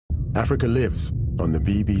Africa Lives on the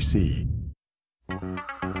BBC.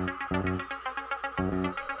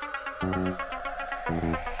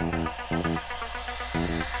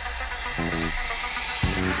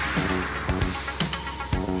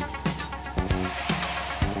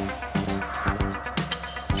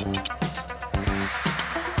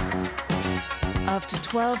 After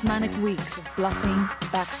 12 manic weeks of bluffing,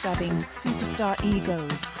 backstabbing, superstar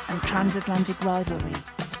egos and transatlantic rivalry,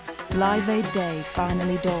 Live Aid Day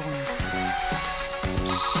finally dawned.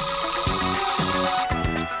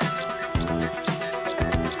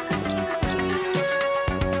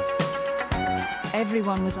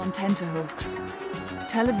 Everyone was on tenterhooks.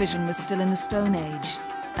 Television was still in the Stone Age,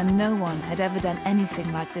 and no one had ever done anything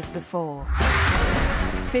like this before.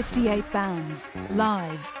 58 bands,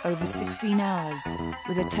 live over 16 hours,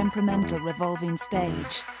 with a temperamental revolving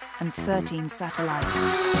stage and 13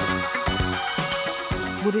 satellites.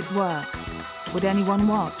 Would it work? Would anyone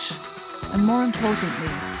watch? And more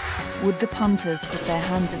importantly, would the punters put their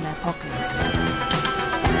hands in their pockets?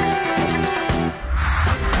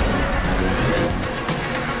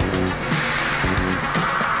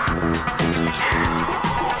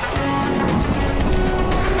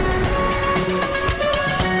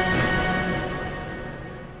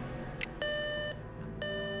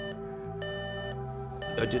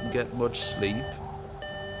 I didn't get much sleep.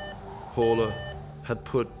 Paula had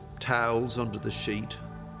put towels under the sheet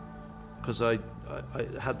because I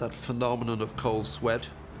had that phenomenon of cold sweat.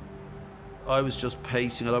 I was just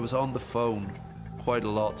pacing and I was on the phone quite a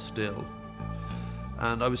lot still.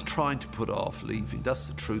 And I was trying to put off leaving. That's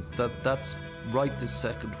the truth. That's right this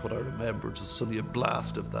second what I remember. Just suddenly a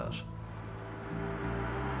blast of that.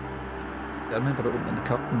 I remember opening the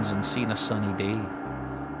curtains and seeing a sunny day.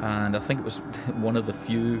 And I think it was one of the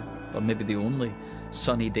few, or maybe the only,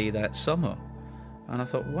 sunny day that summer. And I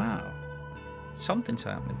thought, wow, something's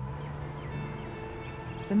happening.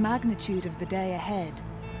 The magnitude of the day ahead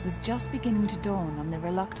was just beginning to dawn on the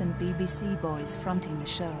reluctant BBC boys fronting the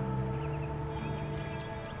show.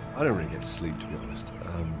 I don't really get to sleep, to be honest.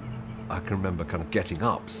 I can remember kind of getting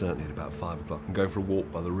up, certainly at about 5 o'clock, and going for a walk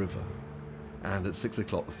by the river. And at 6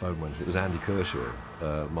 o'clock the phone went. It was Andy Kershaw,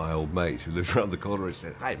 my old mate, who lived around the corner, and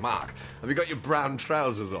said, "Hey, Mark, have you got your brown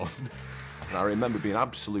trousers on?" And I remember being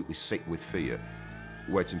absolutely sick with fear,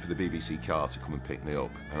 waiting for the BBC car to come and pick me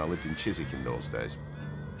up. And I lived in Chiswick in those days.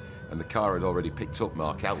 And the car had already picked up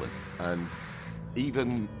Mark Allen. And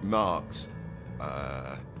even Mark's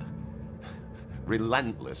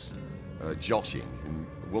relentless joshing and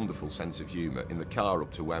wonderful sense of humour in the car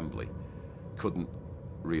up to Wembley couldn't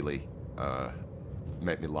really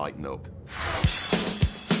make me lighten up.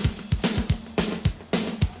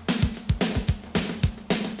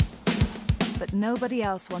 But nobody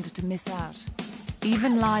else wanted to miss out.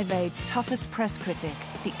 Even Live Aid's toughest press critic,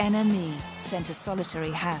 the NME, sent a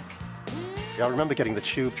solitary hack. Yeah, I remember getting the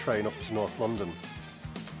tube train up to North London,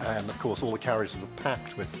 and of course all the carriages were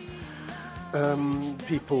packed with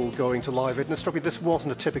people going to Live Aid, and it struck me this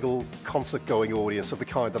wasn't a typical concert-going audience of the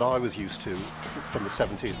kind that I was used to from the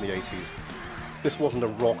 70s and the 80s. This wasn't a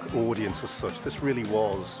rock audience as such. This really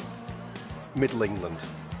was Middle England.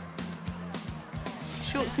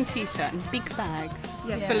 Shorts and t-shirt and big bags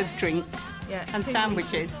full of drinks and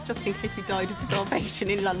sandwiches, just in case we died of starvation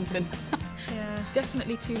in London. Yeah,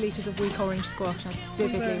 definitely 2 litres of weak orange squash. I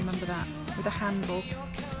vividly remember that, with a handball.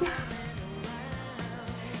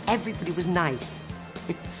 Everybody was nice.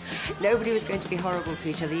 Nobody was going to be horrible to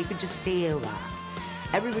each other. You could just feel that.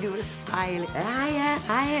 Everybody was smiling.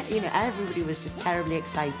 You know, everybody was just terribly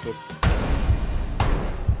excited.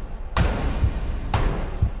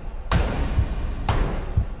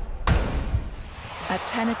 At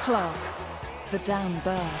 10 o'clock, the dam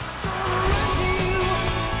burst.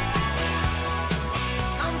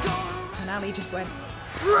 And Ali just went,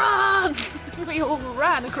 "Run!" We all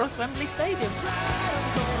ran across Wembley Stadium.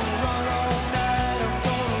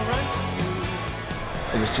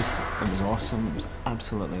 It was awesome. It was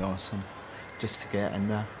absolutely awesome just to get in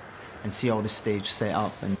there and see all the stage set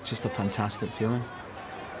up, and just a fantastic feeling.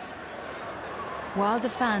 While the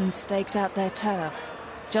fans staked out their turf,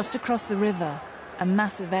 just across the river, a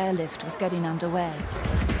massive airlift was getting underway.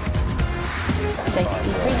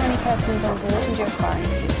 JCB3, how many persons on board and you're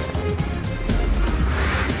fine?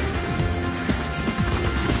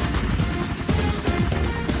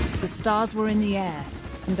 The stars were in the air,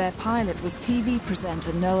 and their pilot was TV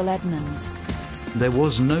presenter Noel Edmonds. There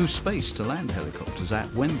was no space to land helicopters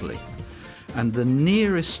at Wembley, and the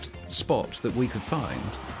nearest spot that we could find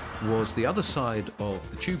was the other side of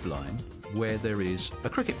the tube line, where there is a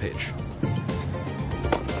cricket pitch.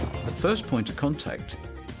 The first point of contact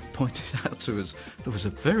pointed out to us there was a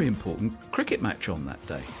very important cricket match on that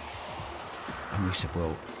day. And we said,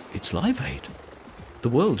 well, it's Live Aid. The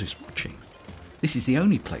world is watching. This is the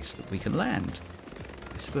only place that we can land.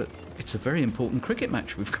 He said, but it's a very important cricket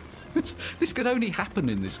match we've got. This could only happen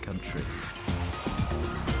in this country.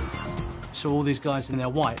 So all these guys in their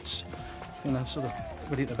whites, you know, sort of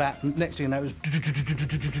ready at the bat. Next thing you know, it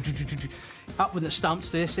was up with the stumps,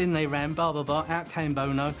 this, in they ran, blah, blah, blah. Out came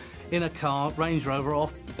Bono, in a car, Range Rover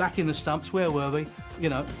off, back in the stumps. Where were we? You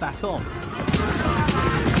know, back on.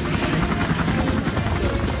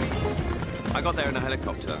 I got there in a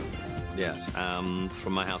helicopter, yes,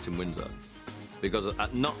 from my house in Windsor. Because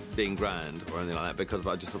not being grand or anything like that, because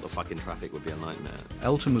I just thought the fucking traffic would be a nightmare.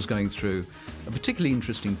 Elton was going through a particularly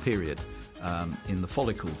interesting period in the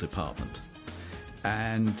follicle department.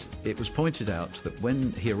 And it was pointed out that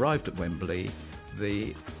when he arrived at Wembley,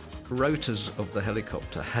 the rotors of the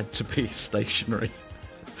helicopter had to be stationary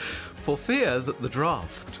for fear that the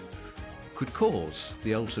draft could cause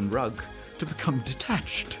the Elton rug to become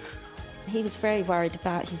detached. He was very worried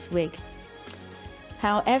about his wig.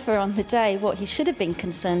 However, on the day, what he should have been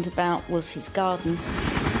concerned about was his garden.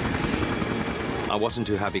 I wasn't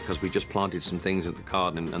too happy because we just planted some things at the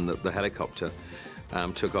garden and the helicopter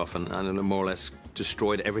took off and more or less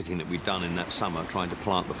destroyed everything that we'd done in that summer trying to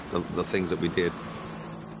plant the things that we did.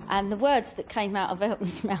 And the words that came out of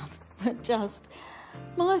Elton's mouth were just,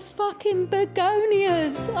 "My fucking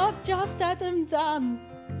begonias, I've just had them done."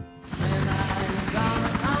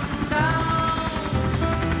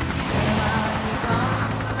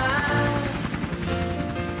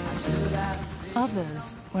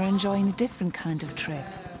 Others were enjoying a different kind of trip.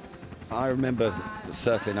 I remember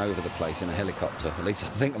circling over the place in a helicopter. At least I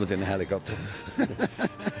think I was in a helicopter.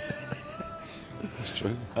 That's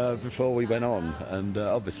true. Before we went on, and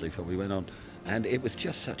obviously before we went on. And it was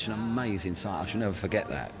just such an amazing sight. I shall never forget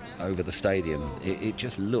that, over the stadium. It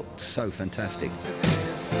just looked so fantastic.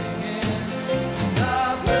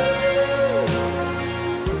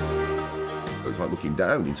 It was like looking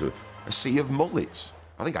down into a sea of mullets.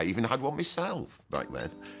 I think I even had one myself back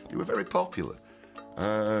then. They were very popular.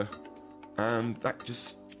 And that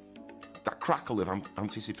crackle of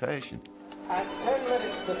anticipation. At 10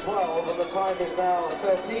 minutes to 12, and the time is now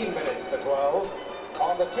 13 minutes to 12,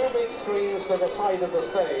 on the two big screens to the side of the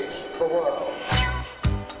stage, the world.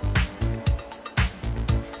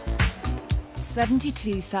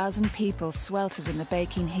 72,000 people sweltered in the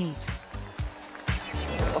baking heat.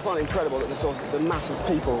 I find it incredible that the mass of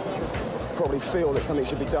people probably feel that something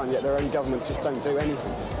should be done, yet their own governments just don't do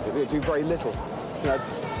anything. They do very little. You know,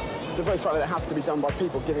 the very fact that it has to be done by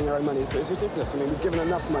people giving their own money is ridiculous. I mean, we've given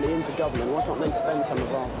enough money into government. Why can't they spend some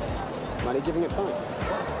of our money giving it back?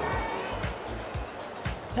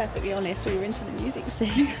 Perfectly honest, we were into the music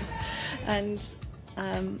scene, and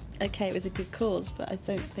okay, it was a good cause, but I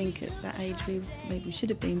don't think at that age we maybe should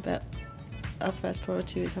have been. But our first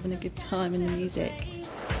priority was having a good time in the music.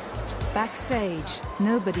 Backstage,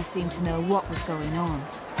 nobody seemed to know what was going on.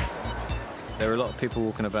 There were a lot of people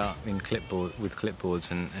walking about with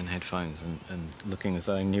clipboards and headphones and looking as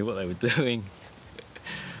though they knew what they were doing,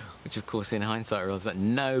 which of course in hindsight I realised that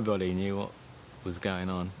nobody knew what was going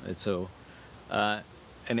on at all.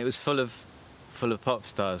 And it was full of pop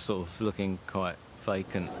stars sort of looking quite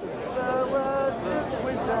vacant. The words of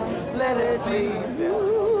wisdom, let it be.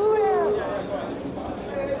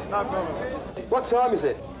 No problem. What time is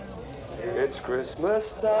it? It's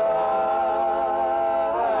Christmas time.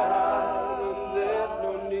 There's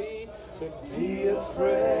no need to be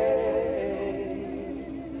afraid.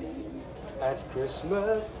 At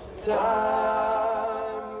Christmas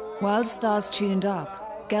time. While the stars tuned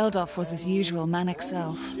up, Geldof was his usual manic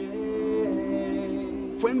self.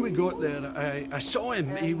 When we got there, I saw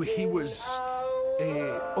him. He was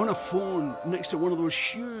on a phone next to one of those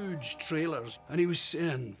huge trailers, and he was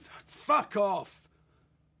saying, "Fuck off.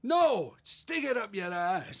 No, stick it up your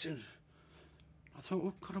ass." And I thought,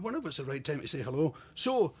 oh, God, I wonder if it's the right time to say hello.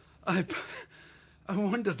 So I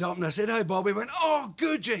wandered up and I said, "Hi, Bob." He went, "Oh,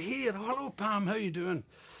 good, you're here. Oh, hello, Pam, how you doing?"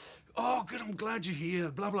 "Oh, good, I'm glad you're here,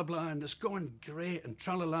 blah, blah, blah, and it's going great, and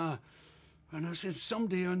tra-la-la." And I said,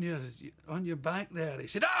 "Somebody on your back there." He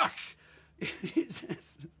said, "Ah!" He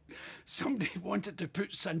says, "Somebody wanted to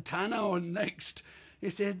put Santana on next." He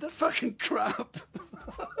said, "They're fucking crap."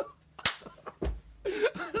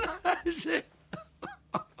 I said,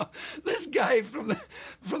 "This guy from the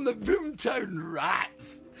Boomtown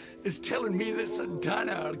Rats is telling me that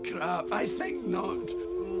Santana are crap. I think not."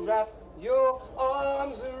 Wrap your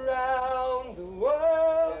arms around the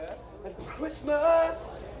world at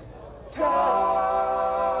Christmas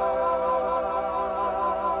time.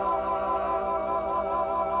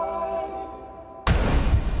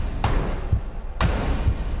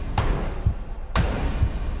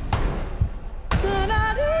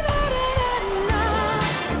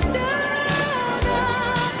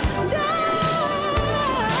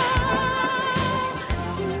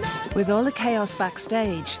 With all the chaos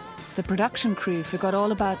backstage, the production crew forgot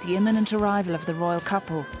all about the imminent arrival of the royal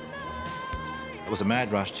couple. It was a mad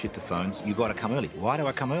rush to hit the phones. You got to come early. Why do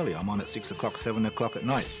I come early? I'm on at 6 o'clock, 7 o'clock at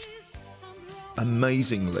night.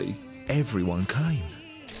 Amazingly, everyone came.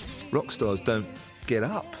 Rock stars don't get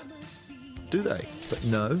up, do they? But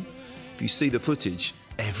no, if you see the footage,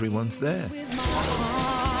 everyone's there.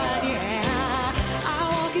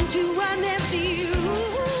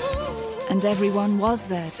 And everyone was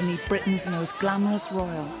there to meet Britain's most glamorous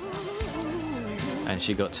royal. And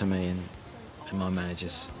she got to me and my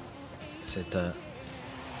managers said,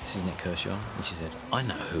 this is Nick Kershaw. And she said, I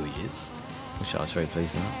know who he is. Which I was very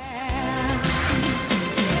pleased about.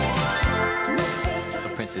 The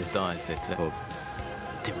Princess Di said, well,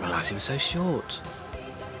 didn't realise he was so short.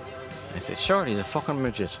 And I said, sure, he's a fucking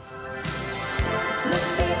midget.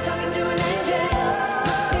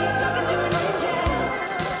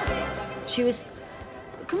 She was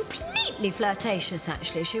completely flirtatious,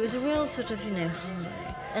 actually. She was a real sort of, you know,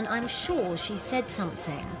 and I'm sure she said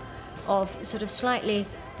something of sort of slightly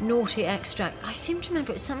naughty extract. I seem to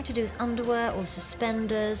remember it was something to do with underwear or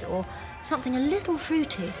suspenders or something a little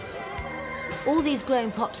fruity. All these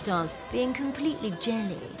grown pop stars being completely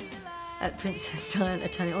jelly at Princess Diana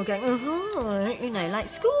telling, or going, you know, like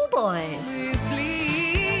schoolboys.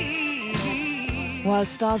 While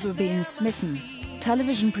stars were being smitten,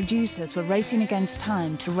 television producers were racing against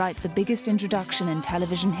time to write the biggest introduction in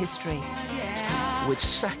television history. With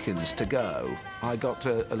seconds to go, I got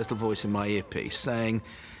a little voice in my earpiece saying,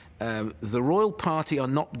 the royal party are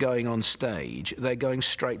not going on stage, they're going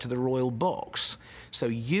straight to the royal box. So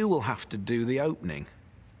you will have to do the opening.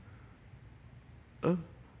 Oh,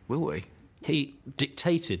 will we? He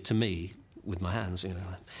dictated to me with my hands, you know,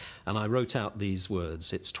 and I wrote out these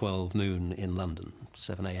words. It's 12 noon in London,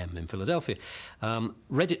 7 a.m. in Philadelphia.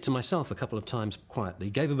 Read it to myself a couple of times quietly,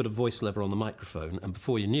 gave a bit of voice lever on the microphone, and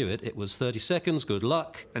before you knew it, it was 30 seconds, good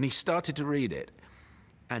luck. And he started to read it,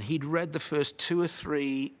 and he'd read the first 2 or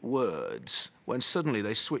 3 words when suddenly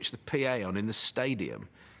they switched the PA on in the stadium.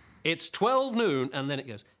 It's 12 noon, and then it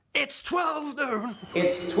goes, it's 12 noon!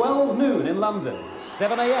 It's 12 noon in London,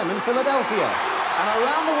 7 a.m. in Philadelphia. And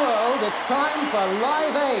around the world, it's time for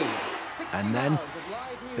Live Aid. And then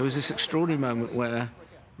there was this extraordinary moment where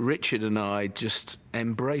Richard and I just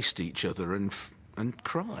embraced each other and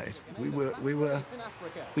cried. We were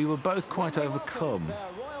both quite overcome.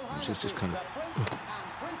 It was just kind of,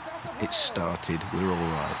 it started, we're all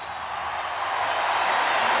right.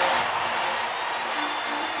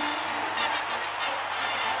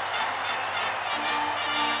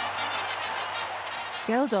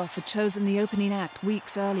 Geldof had chosen the opening act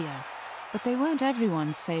weeks earlier, but they weren't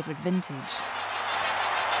everyone's favourite vintage.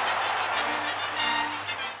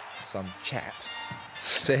 Some chap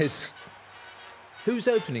says, who's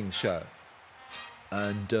opening the show?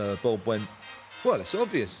 And Bob went, well, it's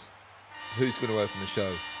obvious. Who's going to open the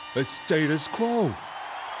show? It's Status Quo.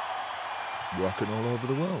 Rockin' all over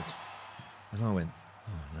the world. And I went,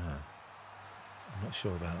 oh no, I'm not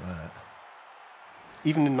sure about that.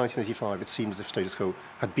 Even in 1985, it seemed as if Status Quo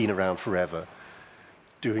had been around forever,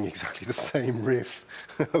 doing exactly the same riff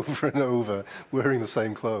over and over, wearing the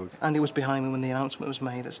same clothes. Andy was behind me when the announcement was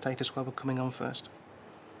made that Status Quo were coming on first.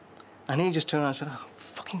 And he just turned around and said, oh,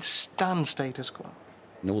 fucking stand Status Quo.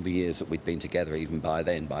 In all the years that we'd been together, even by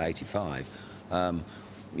then, by 85,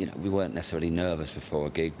 you know, we weren't necessarily nervous before a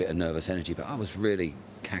gig, bit of nervous energy, but I was really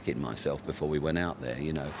cacking myself before we went out there,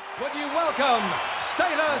 you know. Would you welcome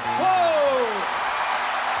Status Quo?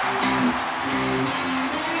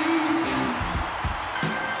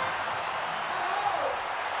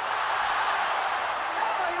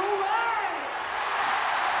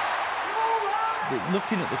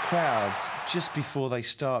 Looking at the crowds just before they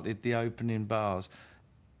started the opening bars,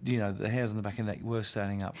 you know, the hairs on the back of the neck were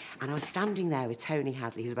standing up. And I was standing there with Tony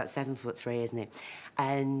Hadley, who's about 7'3", isn't he?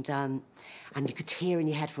 And you could hear in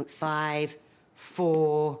your headphones 5,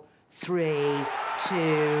 4, 3, 2,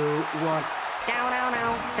 1. Down, down,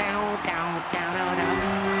 down, down, down, down, down,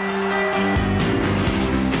 down.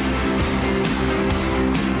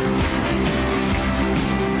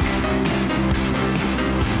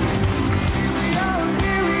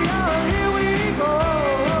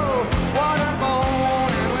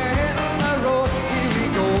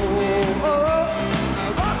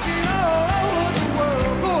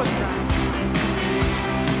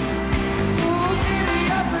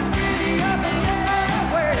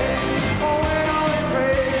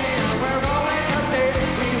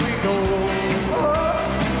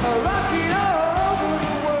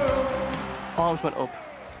 Arms went up,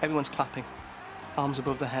 everyone's clapping, arms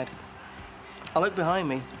above the head. I look behind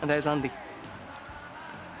me, and there's Andy.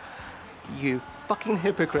 You fucking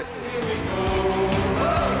hypocrite.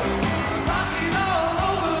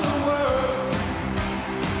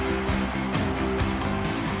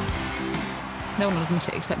 No one will admit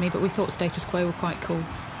it except me, but we thought Status Quo were quite cool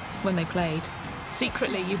when they played.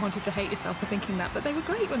 Secretly, you wanted to hate yourself for thinking that, but they were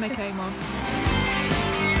great when they came on.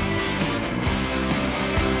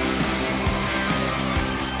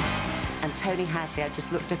 And Tony Hadley, I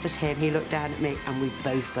just looked up at him, he looked down at me, and we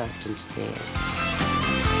both burst into tears.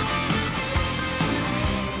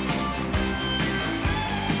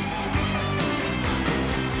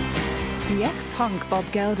 The ex-punk Bob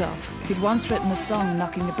Geldof, who'd once written a song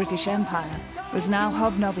knocking the British Empire, was now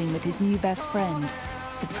hobnobbing with his new best friend,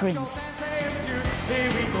 the Prince.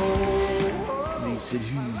 And he said,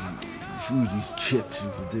 who are these chaps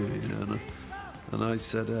over there, you know? And I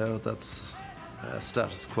said, oh, that's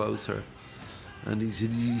Status Quo, sir. And he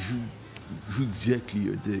said, who exactly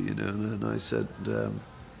are they, you know? And I said,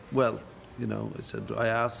 well, you know, I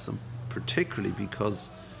asked them particularly because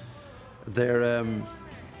they're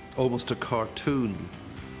almost a cartoon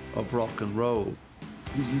of rock and roll.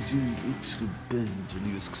 He says, you're an excellent band, and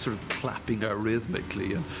he was sort of clapping out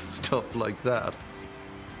rhythmically and stuff like that.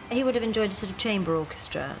 He would have enjoyed a sort of chamber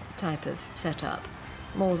orchestra type of setup,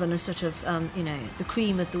 more than a sort of, you know, the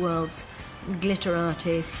cream of the world's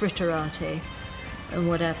glitterati, fritterati, and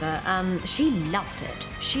whatever. She loved it.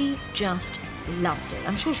 She just loved it.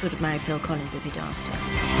 I'm sure she would have married Phil Collins if he'd asked her.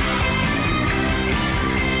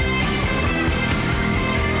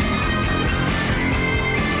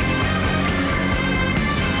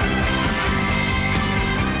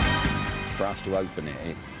 For us to open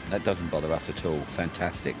it, that doesn't bother us at all.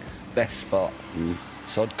 Fantastic. Best spot.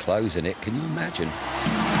 Sod closing it, can you imagine?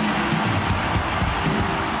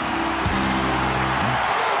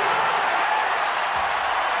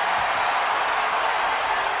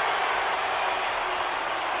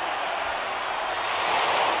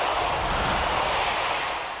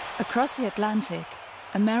 Across the Atlantic,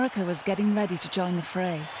 America was getting ready to join the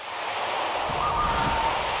fray.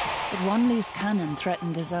 But one loose cannon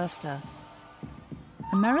threatened disaster.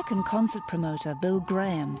 American concert promoter Bill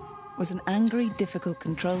Graham was an angry, difficult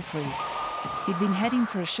control freak. He'd been heading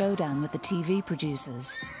for a showdown with the TV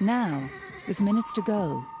producers. Now, with minutes to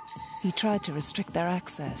go, he tried to restrict their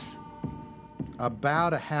access.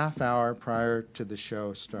 About a half hour prior to the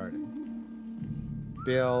show starting,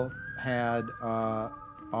 Bill had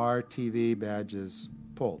our TV badges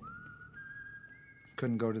pulled.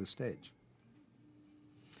 Couldn't go to the stage.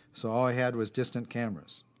 So all I had was distant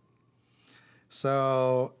cameras.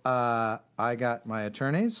 So I got my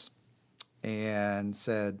attorneys and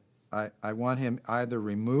said, I want him either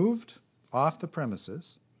removed off the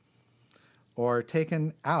premises or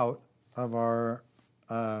taken out of our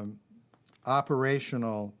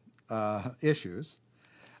operational issues,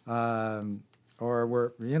 or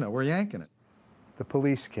we're yanking it. The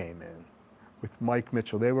police came in with Mike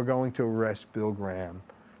Mitchell. They were going to arrest Bill Graham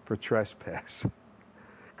for trespass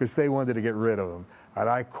because they wanted to get rid of him. And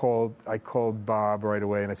I called Bob right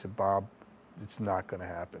away and I said, Bob, it's not going to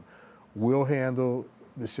happen. We'll handle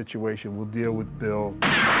the situation. We'll deal with Bill.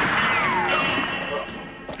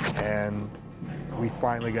 And we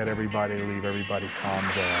finally got everybody to leave. Everybody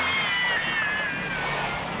calmed down.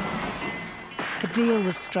 A deal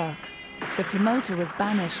was struck. The promoter was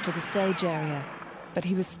banished to the stage area, but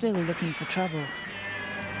he was still looking for trouble.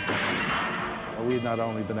 We had not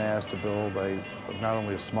only been asked to build not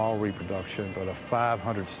only a small reproduction, but a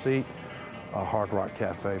 500-seat Hard Rock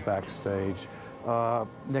Cafe backstage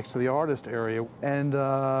next to the artist area. And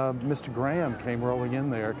Mr. Graham came rolling in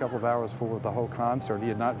there a couple of hours before the whole concert. He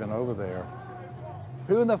had not been over there.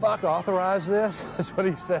 Who in the fuck authorized this? That's what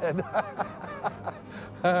he said.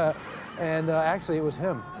 And actually, it was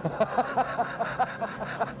him.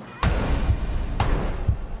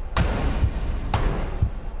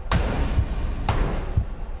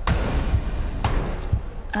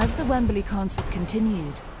 As the Wembley concert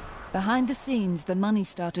continued, behind the scenes the money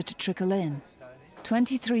started to trickle in.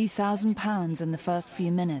 £23,000 in the first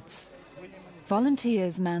few minutes.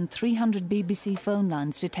 Volunteers manned 300 BBC phone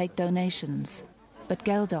lines to take donations, but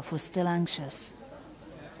Geldof was still anxious.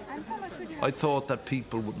 I thought that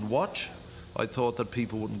people wouldn't watch. I thought that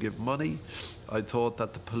people wouldn't give money. I thought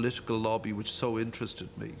that the political lobby, which so interested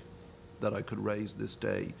me, that I could raise this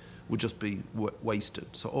day, would just be wasted.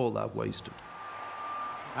 So all that wasted.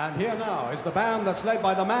 And here now is the band that's led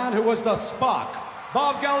by the man who was the spark,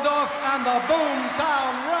 Bob Geldof and the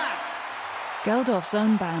Boomtown Rats. Geldof's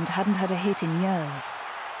own band hadn't had a hit in years.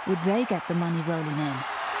 Would they get the money rolling in?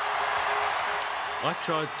 I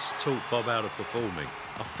tried to talk Bob out of performing.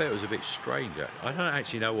 I felt it was a bit strange. I don't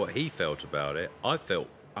actually know what he felt about it. I felt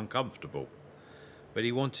uncomfortable. But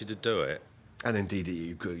he wanted to do it. And indeed,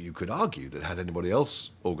 you could argue that had anybody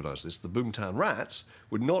else organised this, the Boomtown Rats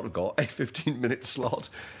would not have got a 15-minute slot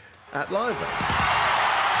at Live Aid.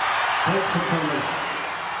 Thanks for coming.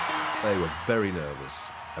 They were very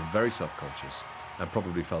nervous and very self-conscious and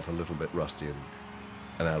probably felt a little bit rusty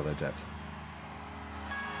and out of their depth.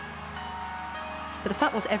 But the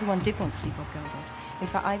fact was everyone did want to see Bob Geldof. In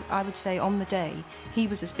fact, I would say on the day, he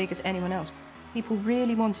was as big as anyone else. People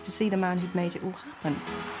really wanted to see the man who'd made it all happen.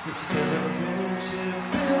 The silicon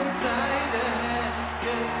chip inside her head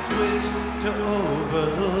gets switched to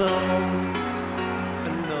overload.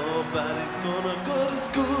 And nobody's gonna go to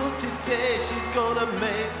school today. She's gonna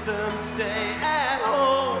make them stay at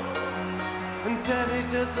home. And Daddy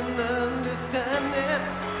doesn't understand it.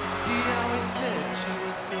 He always said she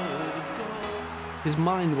was good as gold. His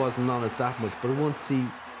mind wasn't on it that much, but once he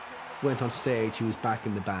went on stage, he was back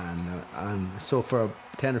in the band, and so for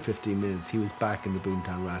 10 or 15 minutes he was back in the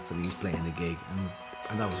Boomtown Rats and he was playing a gig,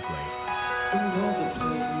 and that was great. And all the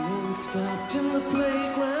playing stopped in the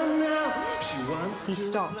playground now. She wants He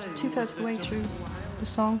stopped 2/3 of the way through the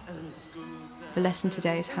song. The lesson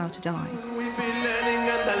today is how to die. we've been learning,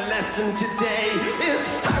 and the lesson today is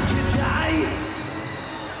how to die.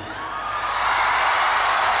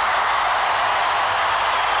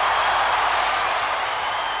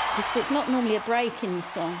 Because it's not normally a break in the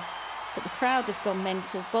song, but the crowd have gone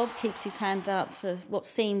mental. Bob keeps his hand up for what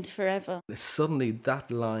seemed forever. Suddenly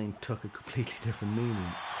that line took a completely different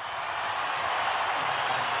meaning.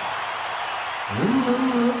 And the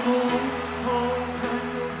bullhorn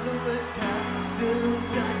crackles and the captain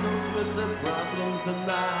tackles with the problems in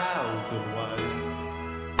the house of wine.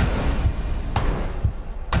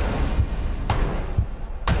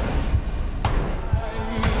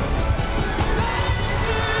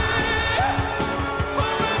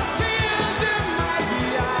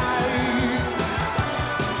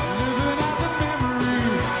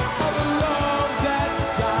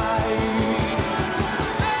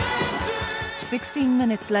 "16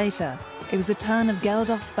 minutes later, it was the turn of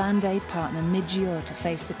Geldof's Band Aid partner Midge Ure to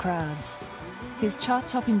face the crowds. His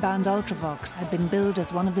chart-topping band Ultravox had been billed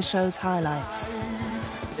as one of the show's highlights.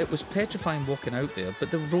 It was petrifying walking out there,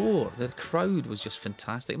 but the roar, the crowd was just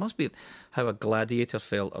fantastic. It must be how a gladiator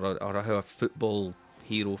felt, or how a football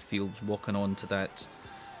hero feels walking on to that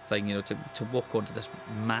thing, you know, to walk onto this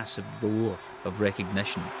massive roar of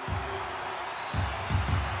recognition.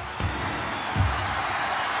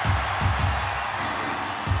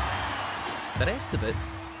 The rest of it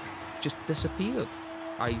just disappeared.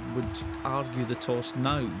 I would argue the toss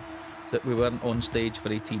now that we weren't on stage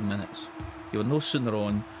for 18 minutes. You were no sooner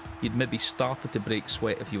on, you'd maybe started to break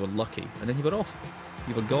sweat if you were lucky, and then you were off.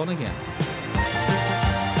 You were gone again.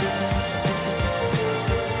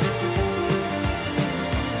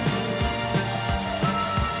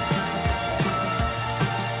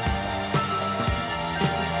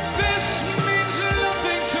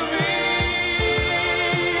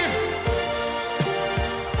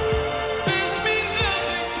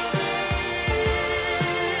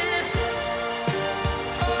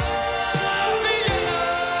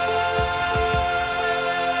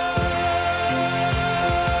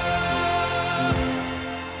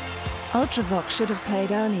 Ultravox should have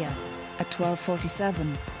played earlier, at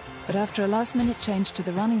 12:47, but after a last-minute change to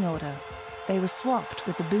the running order, they were swapped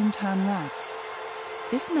with the Boomtown Rats.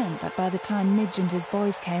 This meant that by the time Midge and his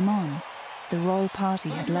boys came on, the royal party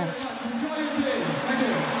had left.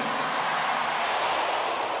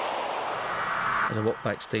 As I walked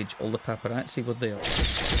backstage, all the paparazzi were there.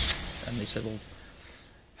 And they said, well,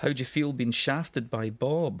 how'd you feel being shafted by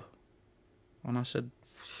Bob? And I said,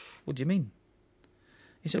 what do you mean?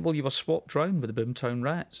 He said, well, you were swapped round with the Boomtown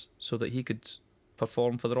Rats so that he could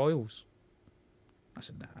perform for the Royals. I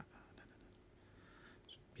said, nah.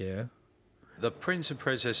 Yeah. The Prince and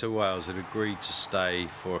Princess of Wales had agreed to stay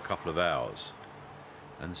for a couple of hours,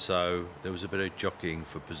 and so there was a bit of jockeying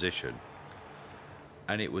for position,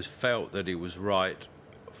 and it was felt that it was right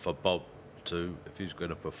for Bob to, if he was going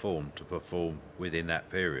to perform within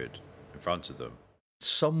that period in front of them.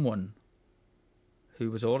 Someone who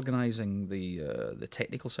was organising the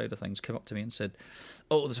technical side of things came up to me and said,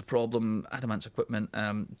 oh, there's a problem, Adamant's equipment,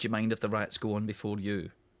 do you mind if the Rats go on before you?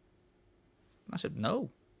 I said, no,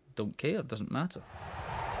 don't care, doesn't matter.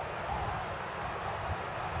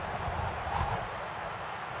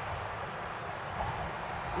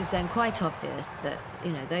 It was then quite obvious that,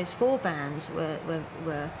 you know, those four bands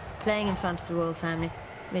were playing in front of the royal family.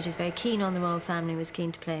 Midge was very keen on the royal family, was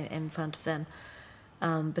keen to play in front of them.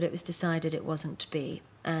 But it was decided it wasn't to be,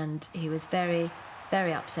 and he was very,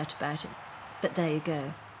 very upset about it. But there you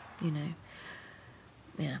go, you know.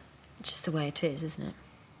 yeah, it's just the way it is, isn't it?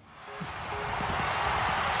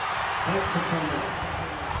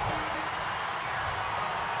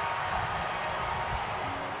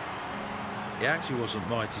 It actually wasn't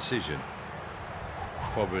my decision.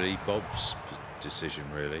 Probably Bob's decision,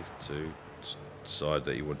 really, to decide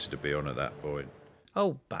that he wanted to be on at that point.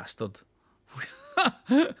 Oh, bastard.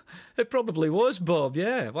 It probably was Bob,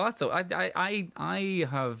 yeah. Well, I thought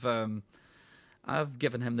I've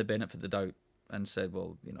given him the benefit of the doubt and said,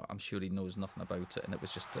 well, you know, I'm sure he knows nothing about it, and it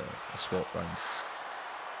was just a swap round.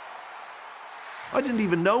 I didn't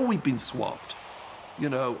even know we'd been swapped, you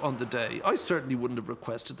know, on the day. I certainly wouldn't have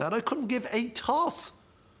requested that. I couldn't give a toss,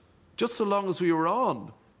 just so long as we were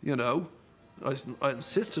on, you know. I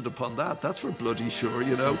insisted upon that. That's for bloody sure,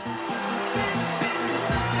 you know.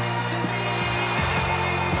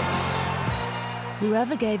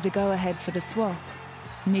 Whoever gave the go-ahead for the swap,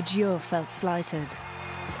 Midge Ure felt slighted.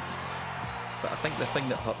 But I think the thing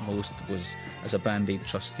that hurt most was, as a Band Aid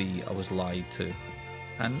trustee, I was lied to.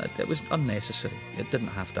 And it was unnecessary. It didn't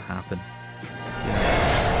have to happen. You know.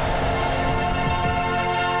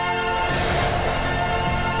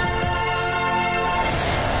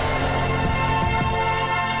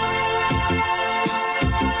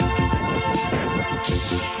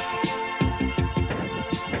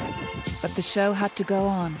 But the show had to go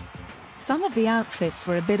on. Some of the outfits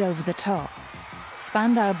were a bit over the top.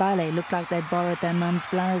 Spandau Ballet looked like they'd borrowed their mum's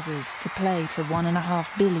blouses to play to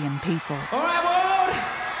 1.5 billion people. All right, world!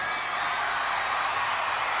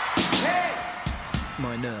 Hey!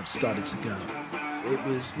 My nerves started to go. It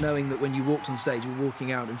was knowing that when you walked on stage, you were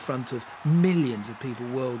walking out in front of millions of people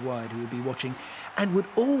worldwide who would be watching and would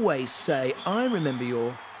always say, I remember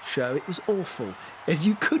your show, it was awful, and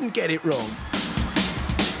you couldn't get it wrong.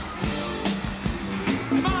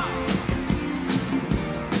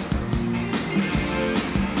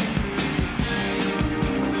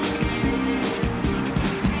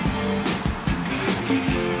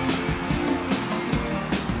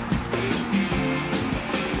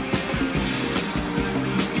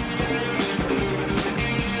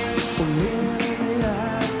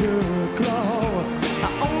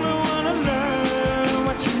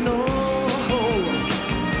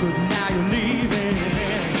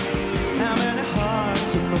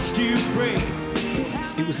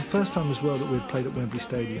 It was the first time as well that we'd played at Wembley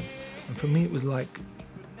Stadium, and for me it was like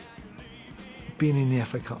being in the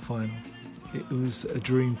FA Cup final. It was a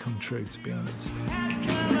dream come true, to be honest.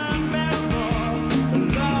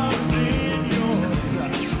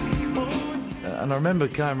 And I remember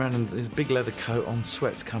going around in his big leather coat on,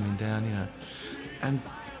 sweat's coming down, you know, and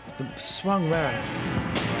swung round.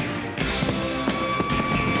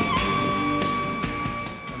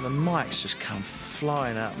 And the mics just come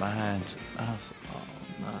flying out my hand. And I was like, oh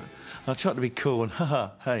no. And I tried to be cool and, haha,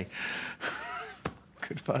 hey.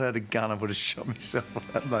 If I'd had a gun, I would have shot myself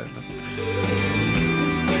at that moment.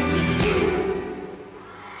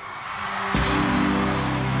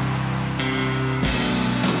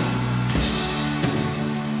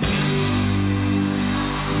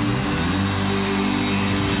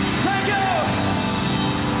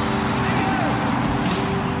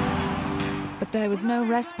 But there was no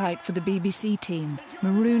respite for the BBC team,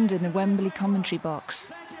 marooned in the Wembley commentary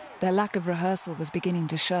box. Their lack of rehearsal was beginning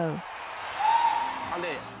to show. Andy,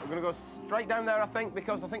 we're going to go straight down there, I think,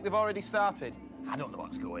 because I think they've already started. I don't know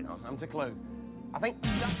what's going on. I haven't a clue. I think...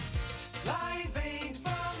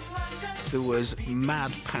 There was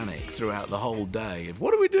mad panic throughout the whole day.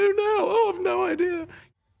 What do we do now? Oh, I've no idea.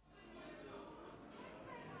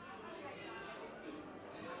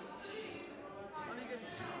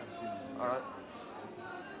 All right.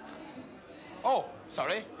 Oh,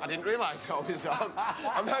 sorry, I didn't realise I was on.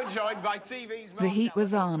 I'm now joined by TV's... The heat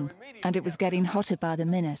was on, and it was getting hotter by the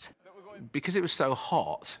minute. Because it was so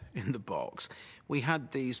hot in the box, we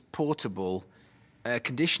had these portable air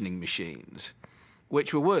conditioning machines,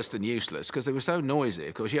 which were worse than useless because they were so noisy.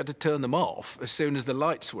 Of course, you had to turn them off as soon as the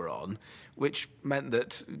lights were on, which meant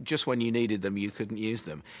that just when you needed them, you couldn't use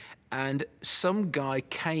them. And some guy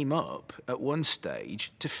came up at one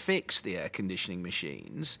stage to fix the air conditioning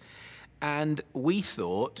machines, and we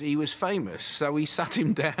thought he was famous, so we sat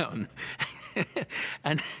him down.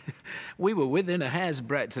 And we were within a hair's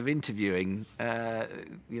breadth of interviewing,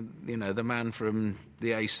 you know, the man from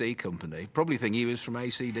the AC company. Probably think he was from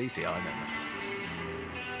AC/DC, I don't know.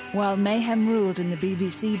 While mayhem ruled in the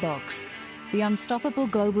BBC box, the unstoppable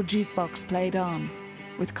global jukebox played on,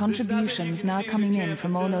 with contributions now coming in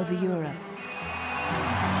from all over Europe.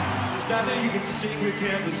 There's nothing you can sing that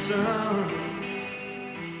can't be sung.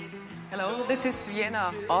 Hello, this is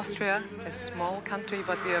Vienna, Austria, a small country,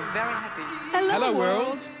 but we are very happy. Hello,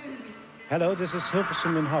 world. Hello, this is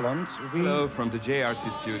Hilversum in Holland. Hello from the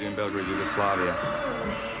JRT studio in Belgrade, Yugoslavia.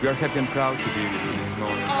 We are happy and proud to be with you this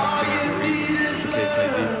morning, afternoon, or evening, as the case may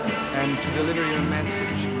be, and to deliver your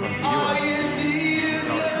message from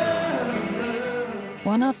Europe.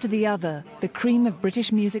 One after the other, the cream of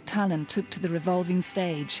British music talent took to the revolving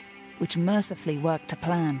stage, which mercifully worked to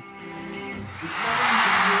plan.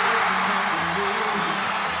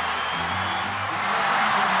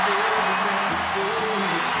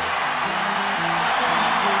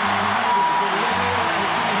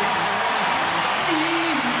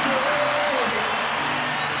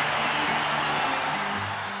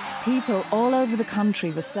 People all over the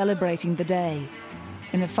country were celebrating the day.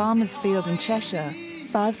 In a farmer's field in Cheshire,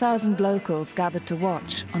 5,000 locals gathered to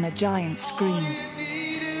watch on a giant screen.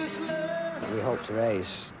 We hope to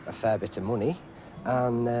raise a fair bit of money,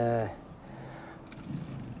 and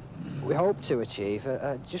we hope to achieve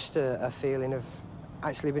just a feeling of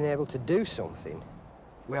actually being able to do something.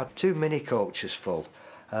 We had 2 mini coaches full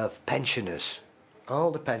of pensioners,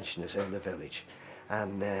 all the pensioners in the village,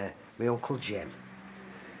 and my Uncle Jim.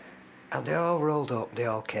 And they all rolled up, they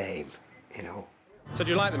all came, you know. So do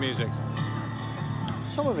you like the music?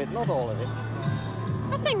 Some of it, not all of it.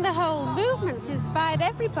 I think the whole movement's inspired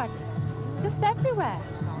everybody, just everywhere.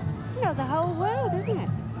 You know, the whole world, isn't it?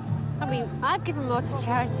 I mean, I've given more to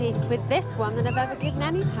charity with this one than I've ever given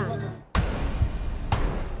any time.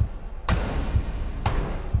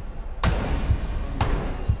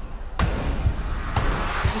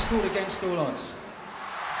 This is called Against All Odds.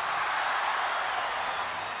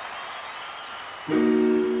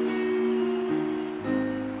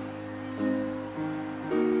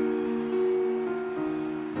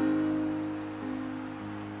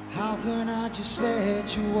 How can I just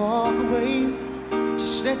let you walk away?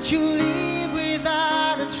 Just let you leave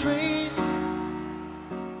without a trace.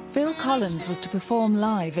 Phil Collins was to perform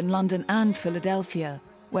live in London and Philadelphia,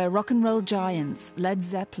 where rock and roll giants Led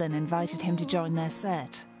Zeppelin invited him to join their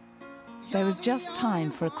set. There was just time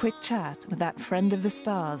for a quick chat with that friend of the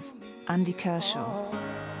stars, Andy Kershaw.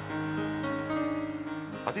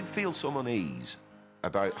 I did feel some unease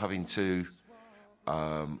about having to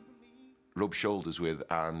rub shoulders with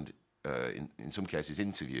and, in some cases,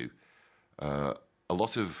 interview a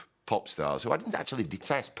lot of pop stars who I didn't actually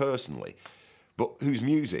detest personally, but whose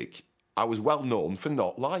music I was well known for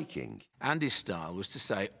not liking. Andy's style was to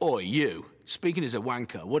say, "Oi, you, speaking as a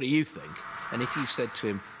wanker, what do you think?" And if you said to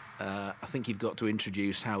him, "I think you've got to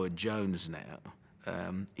introduce Howard Jones now,"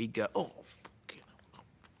 he'd go, "Oh,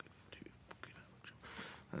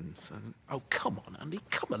 and so, oh, come on, Andy,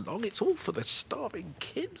 come along. It's all for the starving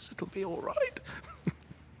kids. It'll be all right."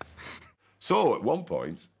 So, at one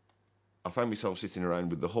point, I found myself sitting around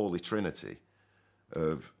with the holy trinity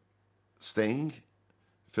of Sting,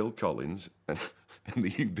 Phil Collins, and the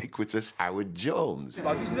ubiquitous Howard Jones.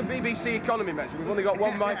 This is the BBC economy measure. We've only got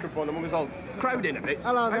one microphone among us all. Crowd in a bit.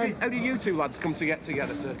 Hello, mate. How do you two lads come to get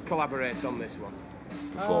together to collaborate on this one?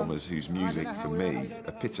 Performers whose music, for me,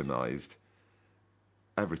 epitomised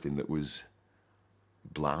everything that was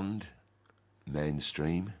bland,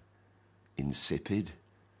 mainstream, insipid,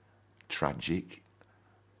 tragic,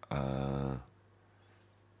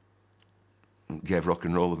 gave rock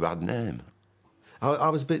and roll a bad name. I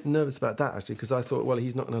was a bit nervous about that, actually, because I thought, well,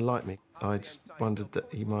 he's not going to like me. I just wondered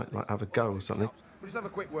that he might have a go or something. We'll just have a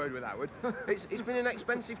quick word with Howard. It's been an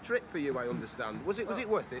expensive trip for you, I understand. Was it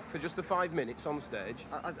worth it for just the 5 minutes on stage?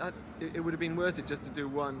 It would have been worth it just to do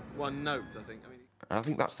one note, I think. I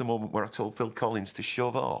think that's the moment where I told Phil Collins to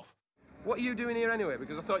shove off. What are you doing here anyway?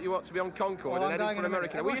 Because I thought you ought to be on Concorde and heading for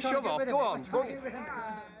America. Will you shove off? Go on.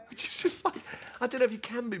 Which is just like, I don't know if you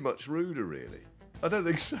can be much ruder, really. I don't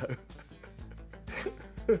think so.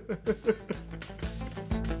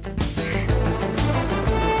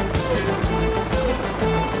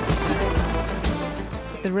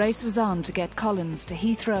 The race was on to get Collins to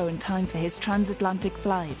Heathrow in time for his transatlantic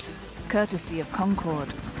flight, courtesy of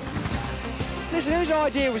Concorde. Listen, whose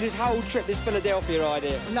idea was this whole trip, this Philadelphia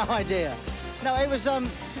idea? No idea. No, it was,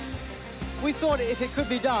 we thought if it could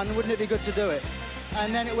be done, wouldn't it be good to do it?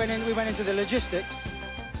 And then we went into the logistics.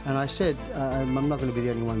 And I said, I'm not going to be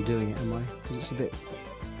the only one doing it, am I? Because it's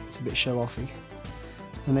a bit show-offy.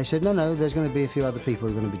 And they said, no, there's going to be a few other people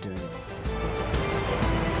who are going to be doing it.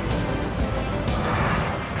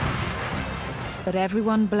 But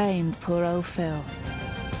everyone blamed poor old Phil.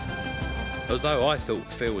 Although I thought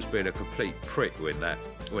Phil was being a complete prick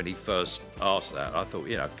when he first asked that, I thought,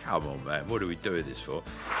 come on, man, what are we doing this for?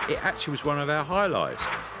 It actually was one of our highlights.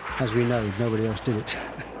 As we know, nobody else did it.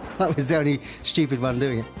 That was the only stupid one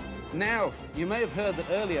doing it. Now, you may have heard that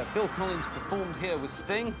earlier Phil Collins performed here with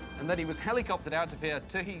Sting, and then he was helicoptered out of here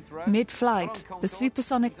to Heathrow. Mid-flight, the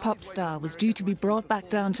supersonic pop star was due to be brought back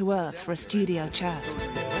down to Earth for a studio chat.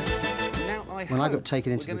 When I got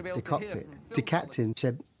taken into the cockpit, the captain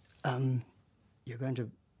said, you're going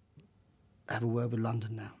to have a word with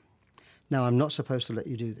London now. Now, I'm not supposed to let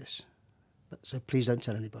you do this, so please don't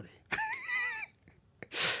tell anybody.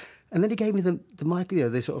 And then he gave me the mic, you know,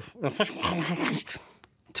 they sort of...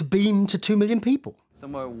 to beam to 2 million people.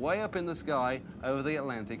 Somewhere way up in the sky over the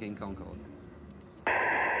Atlantic in Concorde.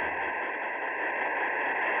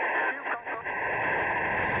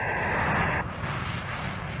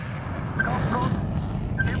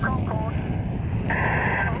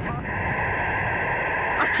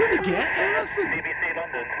 I couldn't get anything.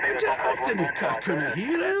 I couldn't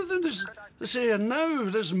hear anything. They're saying now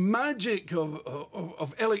there's magic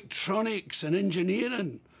of electronics and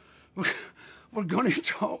engineering. We're going to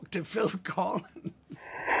talk to Phil Collins.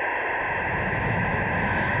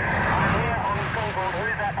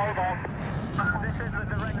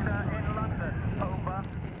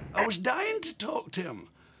 I was dying to talk to him.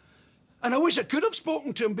 And I wish I could have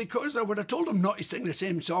spoken to him because I would have told him not to sing the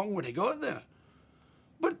same song when he got there.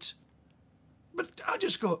 But I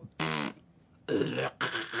just got...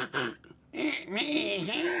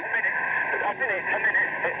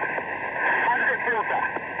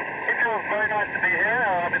 Very nice to be here.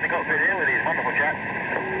 I'm in the cockpit here with these wonderful chaps.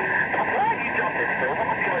 Why are you jumping, Phil? What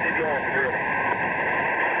must you did yours, really?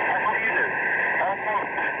 What do you do?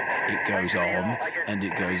 It goes on and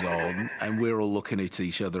it goes on, and we're all looking at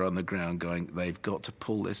each other on the ground going, they've got to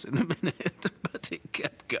pull this in a minute. But it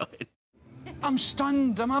kept going. I'm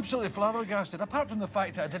stunned. I'm absolutely flabbergasted. Apart from the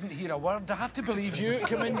fact that I didn't hear a word, I have to believe you. It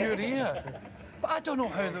came in your ear. But I don't know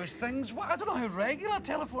how those things... I don't know how regular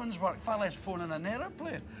telephones work, far less phone in an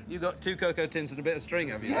aeroplane. You got 2 cocoa tins and a bit of string,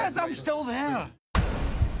 have you? Yes, I'm still there.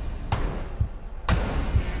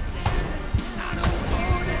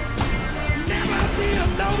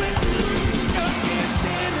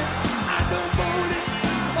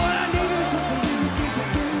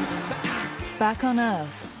 Back on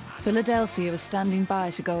Earth, Philadelphia was standing by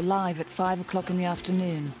to go live at 5 o'clock in the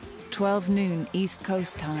afternoon, 12 noon East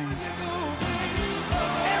Coast time.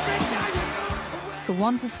 For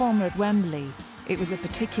one performer at Wembley, it was a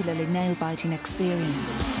particularly nail-biting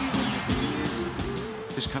experience.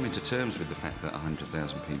 Just coming to terms with the fact that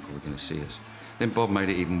 100,000 people were going to see us. Then Bob made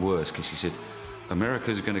it even worse because he said,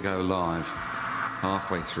 America's going to go live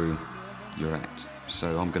halfway through your act.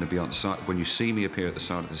 So I'm going to be on the side. When you see me appear at the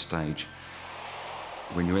side of the stage,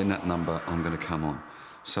 when you're in that number, I'm going to come on.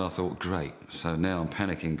 So I thought, great. So now I'm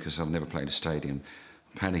panicking because I've never played a stadium.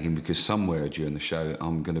 Panicking because somewhere during the show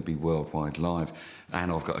I'm going to be worldwide live,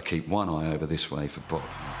 and I've got to keep one eye over this way for Bob.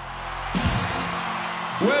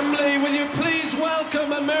 Wembley, will you please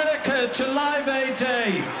welcome America to Live Aid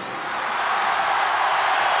Day?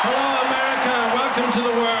 Hello, America. Welcome to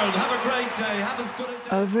the world. Have a great day. Have as good a day.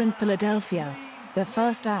 Over in Philadelphia, their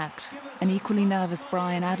first act, an equally nervous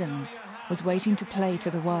Bryan Adams, was waiting to play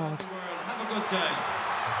to the world. Have a good day.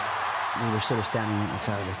 We were sort of standing on the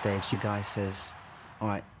side of the stage. You guys says, all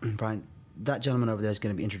right, Bryan, that gentleman over there is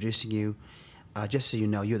going to be introducing you. Just so you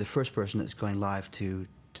know, you're the first person that's going live to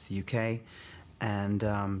the UK, and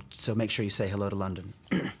so make sure you say hello to London.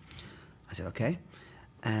 I said, okay.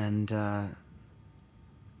 And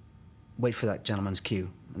wait for that gentleman's cue,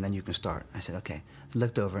 and then you can start. I said, okay. So I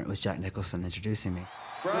looked over, and it was Jack Nicholson introducing me.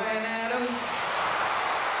 Bryan Adams.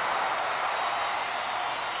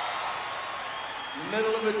 In the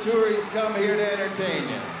middle of a tour, he's come here to entertain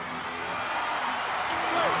you.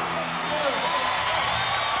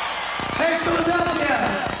 Hey, Philadelphia!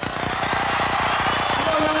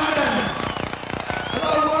 Hello, London!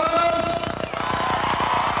 Hello, world!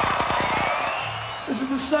 This is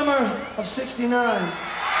the summer of '69.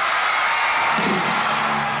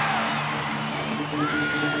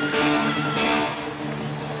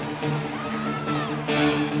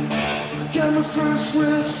 I got my first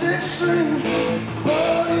real 6-string,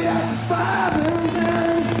 bought it at the 5 and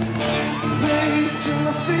 10. Played till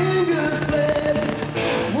my fingers bled.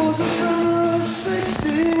 Was the summer of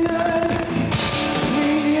 '69. Me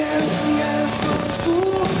and some guys from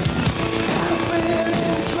school got a band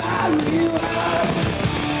and tried real hard.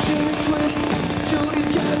 Jimmy quit, Jody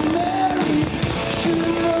got married.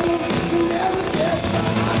 Should've known we never get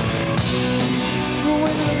far. But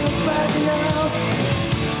when I look back now,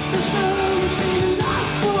 the summer seemed to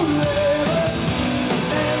last forever.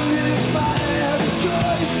 And if I had a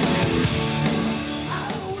choice.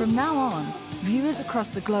 From now on, viewers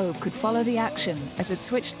across the globe could follow the action as it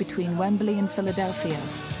switched between Wembley and Philadelphia.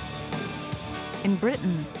 In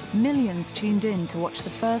Britain, millions tuned in to watch the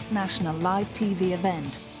first national live TV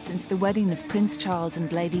event since since the wedding of Prince Charles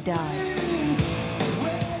and Lady Di.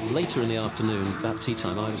 Later in the afternoon, about tea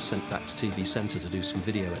time, I was sent back to TV Centre to do some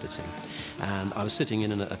video editing. And I was sitting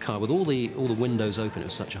in a car with all the windows open. It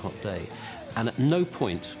was such a hot day. And at no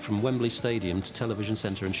point from Wembley Stadium to Television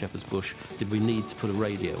Centre in Shepherd's Bush did we need to put a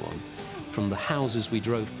radio on. From the houses we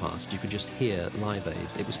drove past, you could just hear Live Aid.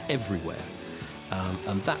 It was everywhere.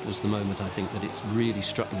 And that was the moment, I think, that it's really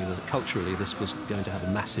struck me that culturally this was going to have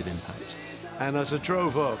a massive impact. And as I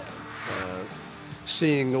drove up,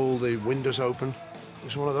 seeing all the windows open, it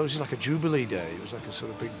was one of those, like a Jubilee day. It was like a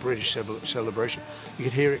sort of big British celebration. You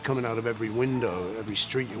could hear it coming out of every window, every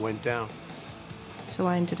street you went down. So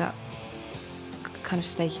I ended up kind of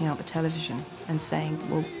staking out the television and saying,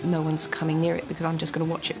 well, no one's coming near it because I'm just going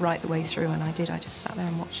to watch it right the way through. And I did. I just sat there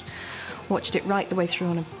and watched it right the way through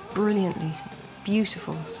on a brilliantly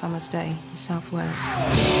beautiful summer's day in South Wales.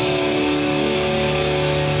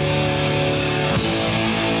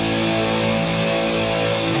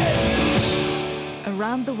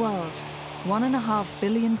 Around the world, 1.5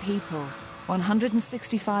 billion people,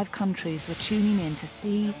 165 countries were tuning in to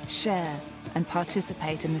see, share, and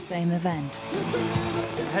participate in the same event.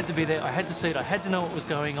 I had to be there, I had to see it, I had to know what was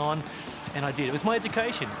going on, and I did. It was my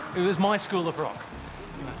education. It was my school of rock.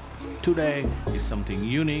 Today is something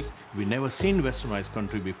unique. We never seen westernized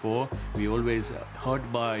country before. We always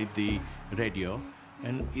heard by the radio,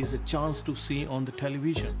 and is a chance to see on the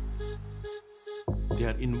television. They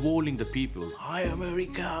are involving the people. Hi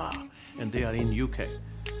America, and they are in UK,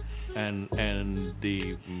 and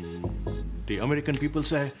the American people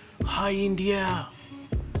say hi India,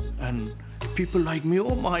 and people like me,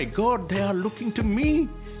 oh my God, they are looking to me,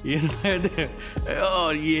 you know.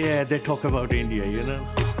 Oh yeah, they talk about India, you know.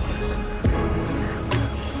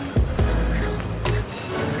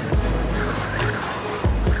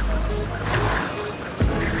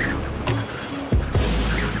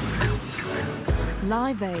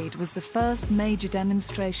 Live Aid was the first major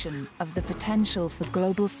demonstration of the potential for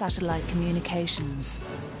global satellite communications.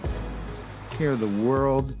 Here the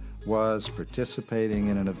world was participating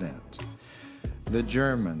in an event. The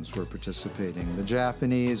Germans were participating, the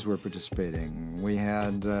Japanese were participating, we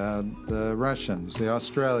had the Russians, the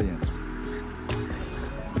Australians.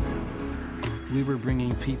 We were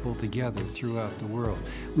bringing people together throughout the world.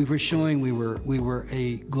 We were showing we were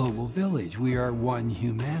a global village. We are one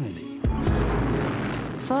humanity.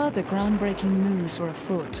 Further groundbreaking moves were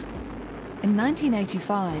afoot. In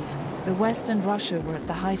 1985, the West and Russia were at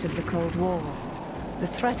the height of the Cold War. The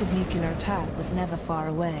threat of nuclear attack was never far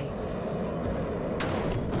away.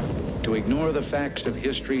 To ignore the facts of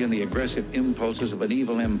history and the aggressive impulses of an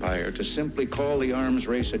evil empire, to simply call the arms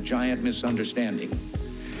race a giant misunderstanding,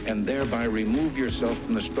 and thereby remove yourself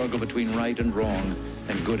from the struggle between right and wrong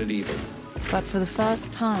and good and evil. But for the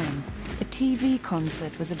first time, a TV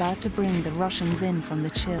concert was about to bring the Russians in from the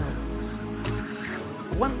chill.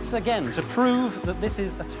 Once again, to prove that this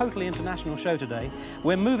is a totally international show today,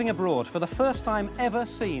 we're moving abroad for the first time ever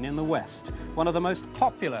seen in the West. One of the most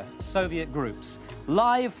popular Soviet groups.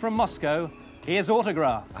 Live from Moscow, here's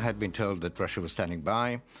Autograph. I had been told that Russia was standing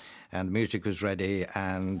by, and the music was ready,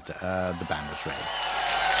 and the band was ready.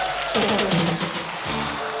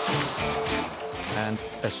 And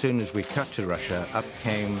as soon as we cut to Russia, up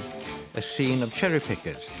came a scene of cherry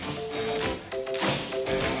pickers.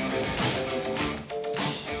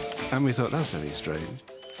 And we thought, that's very strange.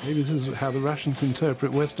 Maybe this is how the Russians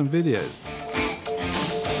interpret Western videos.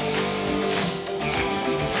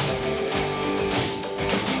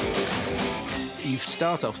 You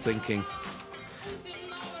start off thinking,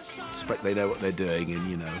 I expect they know what they're doing, and,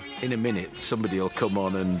 you know, in a minute somebody will come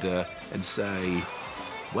on and say,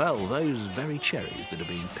 well, those very cherries that are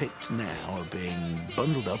being picked now are being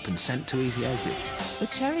bundled up and sent to Ethiopia. The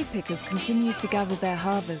cherry pickers continued to gather their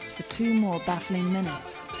harvest for 2 more baffling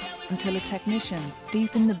minutes, until a technician,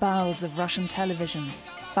 deep in the bowels of Russian television,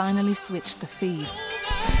 finally switched the feed.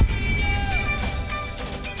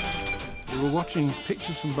 We were watching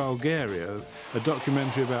pictures from Bulgaria, a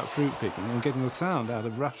documentary about fruit picking, and getting the sound out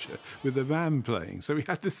of Russia with the band playing. So we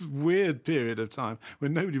had this weird period of time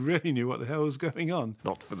when nobody really knew what the hell was going on.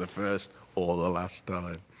 Not for the first or the last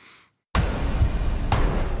time.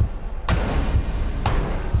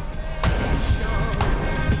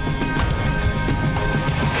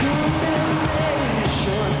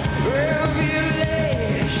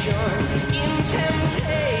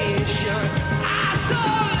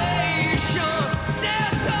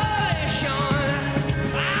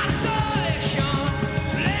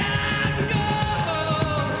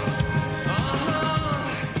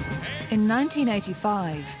 In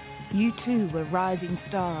 1985, U2 were rising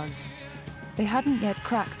stars. They hadn't yet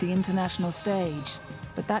cracked the international stage,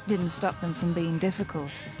 But that didn't stop them from being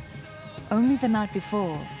difficult. Only the night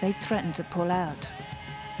before, they threatened to pull out.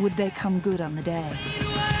 Would they come good on the day?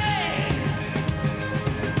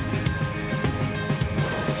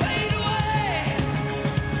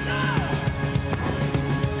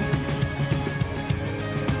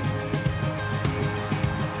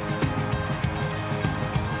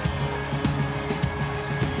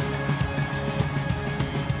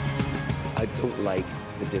 I don't like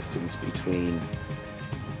the distance between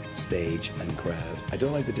stage and crowd. I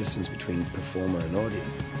don't like the distance between performer and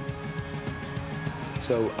audience.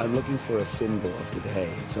 So I'm looking for a symbol of the day,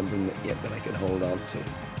 something that I can hold on to.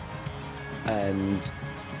 And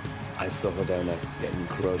I saw her down there getting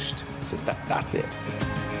crushed. I said, that's it.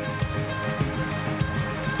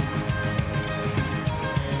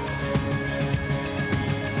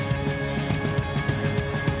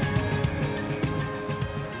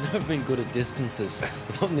 Never been good at distances. I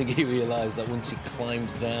don't think he realised that when she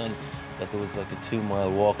climbed down that there was like a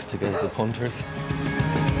 2-mile walk to go to the punters.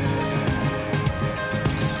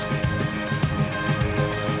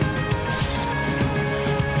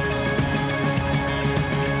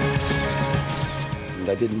 And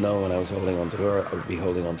I didn't know when I was holding on to her, I would be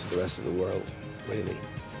holding on to the rest of the world, really.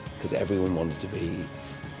 Because everyone wanted to be...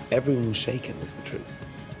 Everyone was shaken, is the truth.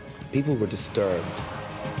 People were disturbed.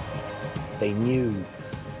 They knew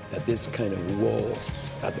that this kind of wall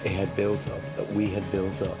that they had built up, that we had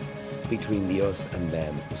built up between the us and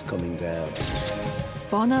them, was coming down.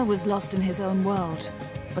 Bono was lost in his own world,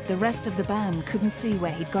 but the rest of the band couldn't see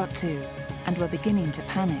where he'd got to and were beginning to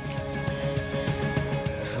panic.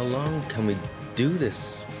 How long can we do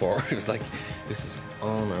this for? It was like, this is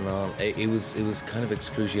on and on. It was kind of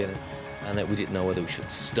excruciating. And we didn't know whether we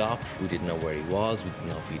should stop, we didn't know where he was, we didn't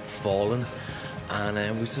know if he'd fallen.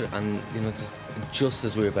 And we sort of, and you know, just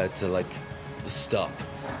as we were about to like stop,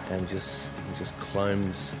 and just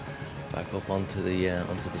climbs back up onto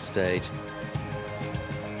the stage.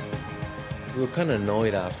 We were kind of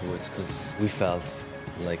annoyed afterwards because we felt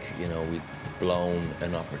like, you know, we'd blown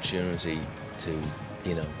an opportunity to,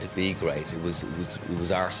 you know, to be great. It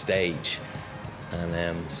was our stage,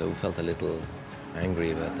 and so we felt a little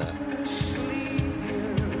angry about that.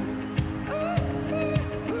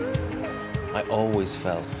 I always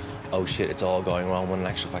felt, oh shit, it's all going wrong, when in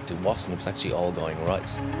actual fact it wasn't. It was actually all going right.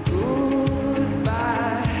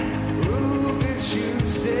 Goodbye, Ruby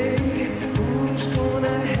Tuesday. Who's gonna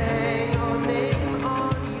hang our name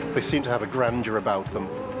on you? They seem to have a grandeur about them.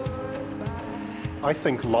 I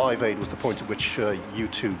think Live Aid was the point at which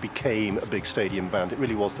U2 became a big stadium band. It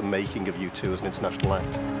really was the making of U2 as an international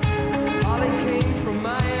act. Ollie came from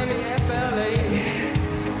Miami, FLA.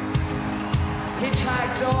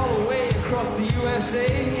 Hitchhiked all the way across the USA.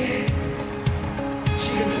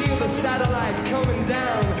 She could feel the satellite coming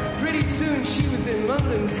down. Pretty soon she was in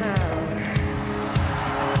London town.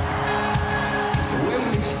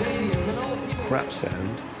 Wembley Stadium and all people... Crap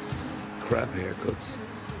sound, crap haircuts,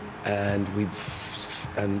 and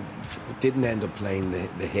didn't end up playing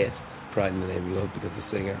the hit Pride in the Name of Love because the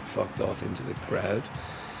singer fucked off into the crowd.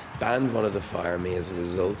 Band wanted to fire me as a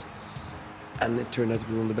result, and it turned out to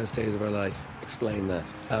be one of the best days of our life. Explain that.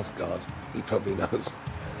 Ask God. He probably knows.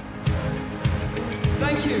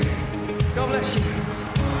 Thank you. God bless you.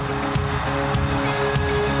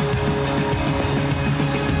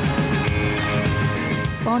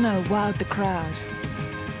 Bono wowed the crowd,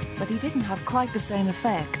 but he didn't have quite the same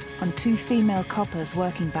effect on two female coppers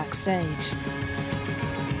working backstage.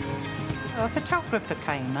 A photographer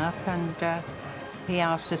came up and he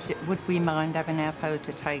asked us, would we mind having our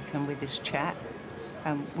photo taken with this chap?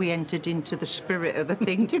 We entered into the spirit of the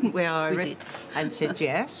thing, didn't we, Iris? And said,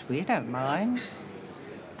 yes, we don't mind.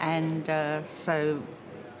 And so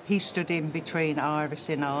he stood in between Iris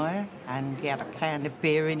and I, and he had a can of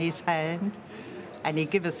beer in his hand, and he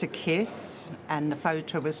gave us a kiss, and the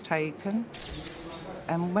photo was taken.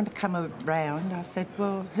 And when I come around, I said,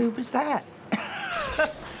 well, who was that?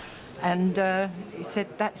 And he said,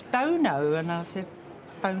 that's Bono. And I said,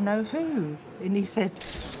 Bono who? And he said,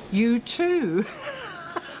 U2.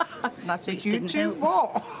 And I said, U2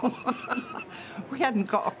 what? We hadn't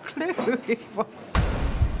got a clue who it was.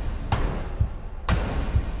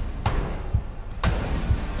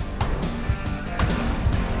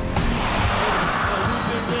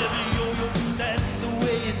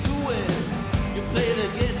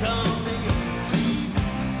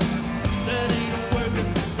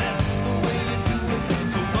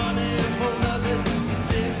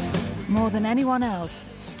 More than anyone else,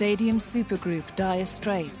 stadium supergroup Dire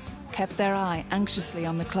Straits kept their eye anxiously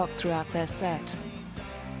on the clock throughout their set.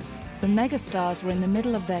 The megastars were in the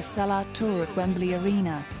middle of their sellout tour at Wembley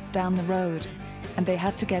Arena, down the road. and they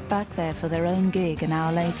had to get back there for their own gig an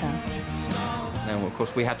hour later. And of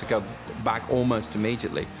course we had to go back almost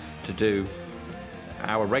immediately to do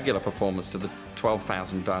our regular performance to the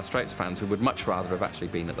 12,000 Dire Straits fans who would much rather have actually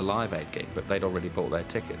been at the Live Aid gig, but they'd already bought their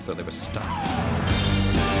tickets, so they were stuck.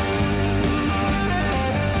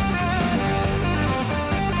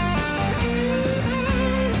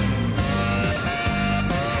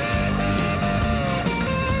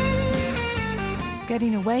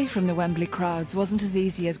 Getting away from the Wembley crowds wasn't as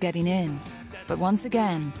easy as getting in, but once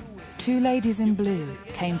again, two ladies in blue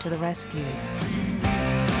came to the rescue.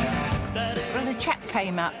 Well, a chap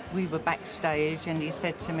came up, we were backstage, and he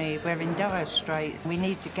said to me, we're in dire straits, we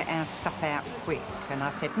need to get our stuff out quick. And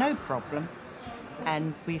I said, no problem.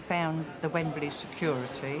 And we found the Wembley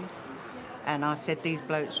security, and I said, these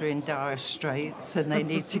blokes are in dire straits and they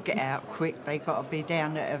need to get out quick, they've got to be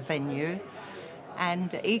down at a venue.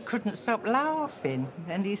 And he couldn't stop laughing,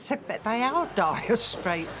 and he said, but they are dire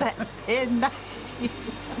straits, that's their name.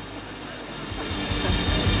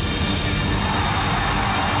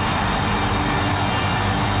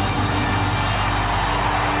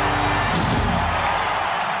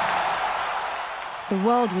 The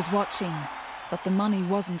world was watching, but the money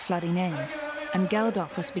wasn't flooding in, and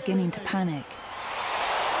Geldof was beginning to panic.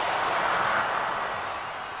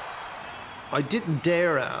 I didn't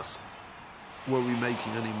dare ask, were we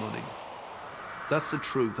making any money? That's the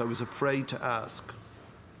truth. I was afraid to ask.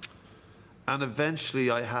 And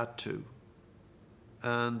eventually I had to.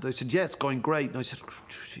 And they said, yeah, it's going great. And I said,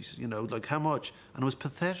 geez, you know, like how much? And it was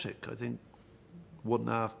pathetic. I think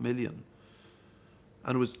 1.5 million.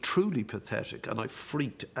 And it was truly pathetic, and I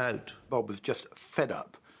freaked out. Bob was just fed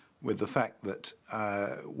up with the fact that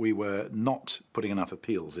we were not putting enough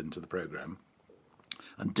appeals into the programme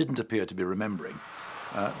and didn't appear to be remembering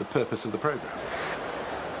the purpose of the programme.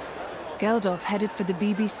 Geldof headed for the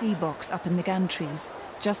BBC box up in the gantries,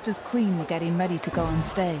 just as Queen were getting ready to go on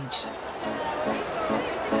stage.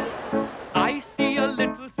 I see a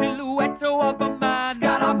little silhouette of a man.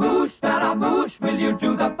 Scaramouche, Scaramouche, will you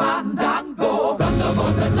do the fandango?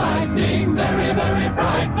 Thunderbolt and lightning, very, very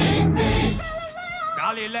frightening me.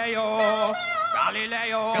 Galileo,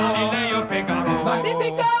 Galileo, Galileo Figaro.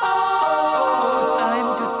 Magnifico!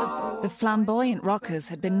 I'm just The flamboyant rockers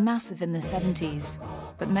had been massive in the 70s,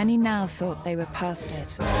 but many now thought they were past it.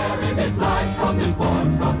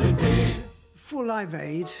 For Live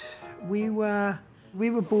Aid, we were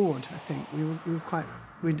bored, I think. We were quite...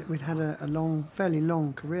 We'd had a long, fairly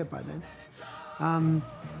long career by then. And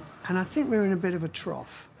I think we were in a bit of a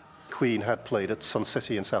trough. Queen had played at Sun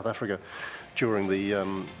City in South Africa during the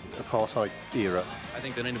apartheid era. I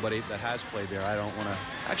think that anybody that has played there, I don't want to...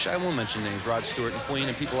 Actually, I won't mention names. Rod Stewart and Queen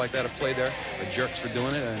and people like that have played there. They're jerks for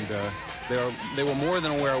doing it, and they were more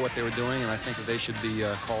than aware of what they were doing, and I think that they should be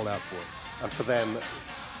called out for it. And for them,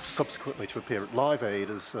 subsequently to appear at Live Aid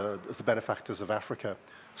as the benefactors of Africa,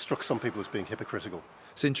 struck some people as being hypocritical.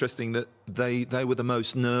 It's interesting that they were the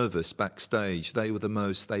most nervous backstage. They were the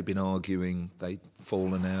most, they'd been arguing, they'd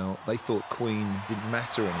fallen out. They thought Queen didn't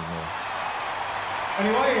matter anymore.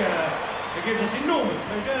 Anyway, it gives us enormous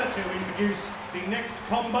pleasure to introduce the next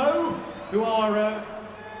combo, who are Her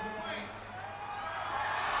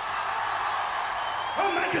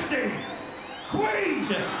Majesty, Queen!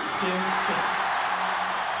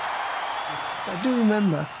 I do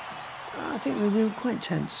remember, I think we were quite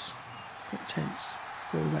tense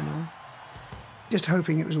before we went on. Just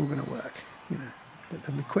hoping it was all going to work, you know, that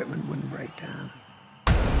the equipment wouldn't break down.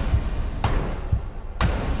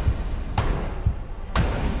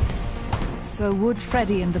 So would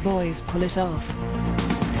Freddie and the boys pull it off?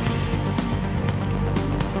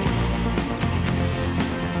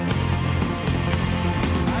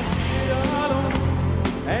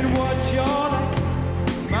 And what you're like,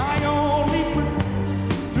 my only friend,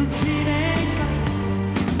 through teenage life.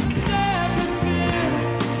 Everything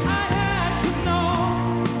I had to know,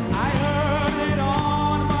 I heard it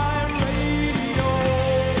on my radio.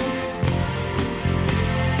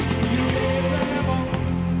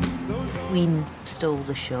 Queen stole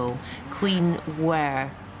the show. Queen were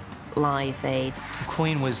Live Aid.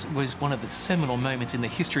 Queen was one of the seminal moments in the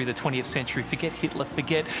history of the 20th century. Forget Hitler,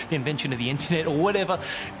 forget the invention of the internet or whatever.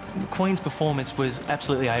 Queen's performance was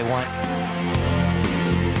absolutely A1.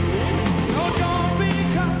 So don't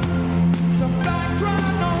become some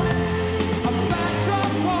background noise, a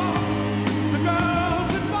backdrop wall, the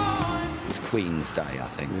girls and boys. It's Queen's Day, I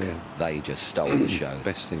think. Yeah. They just stole the show.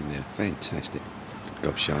 Best thing there. Fantastic.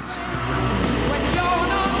 Gobshites.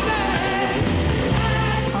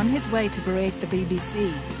 On his way to berate the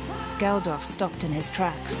BBC, Geldof stopped in his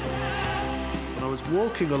tracks. When I was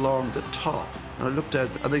walking along the top And I looked out,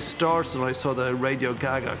 and they started, and I saw the Radio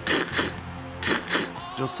Gaga.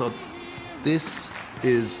 Just thought, this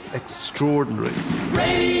is extraordinary.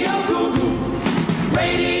 Radio Goo-Goo,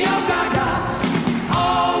 Radio Gaga,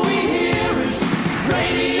 all we hear is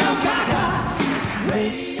Radio Gaga.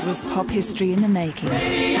 This was pop history in the making.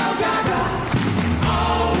 Radio Gaga,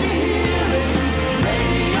 all we hear is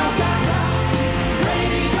Radio Gaga,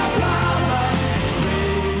 Radio Gaga.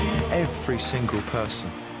 Every single person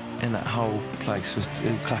in that whole place was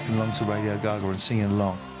clapping along to Radio Gaga and singing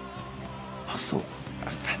along. I thought,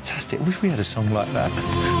 fantastic. I wish we had a song like that.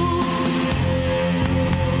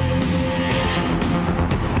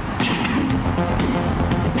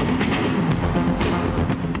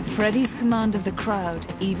 Freddie's command of the crowd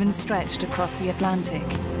even stretched across the Atlantic.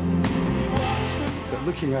 But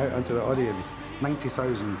looking out onto the audience,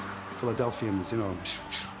 90,000 Philadelphians, you know,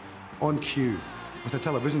 on cue with a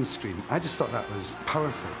television screen, I just thought that was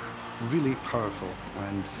powerful, really powerful.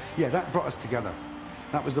 And yeah, that brought us together.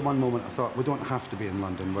 That was the one moment I thought, we don't have to be in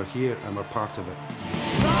London, we're here and we're part of it.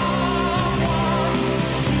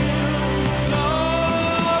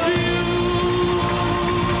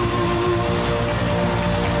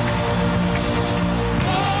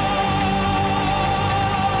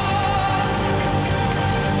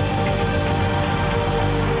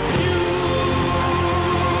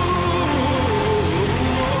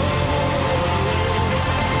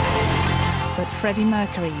 But Freddie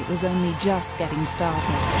Mercury was only just getting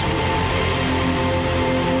started.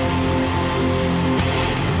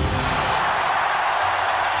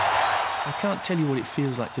 I can't tell you what it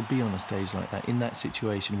feels like to be on a stage like that, in that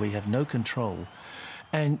situation where you have no control.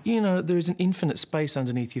 And, you know, there is an infinite space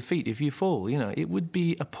underneath your feet if you fall, you know. It would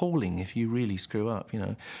be appalling if you really screw up, you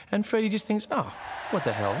know. And Freddie just thinks, oh, what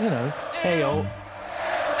the hell, you know, hey-oh.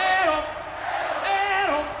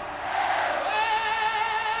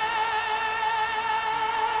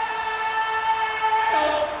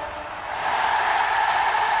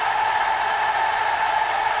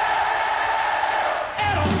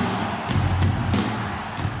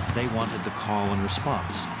 They wanted the call and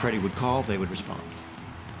response. Freddie would call, they would respond.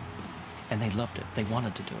 And they loved it. They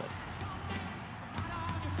wanted to do it.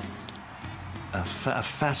 A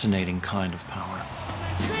fascinating kind of power.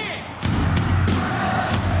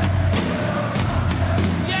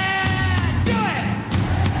 Yeah, do it!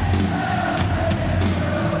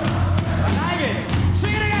 I like it.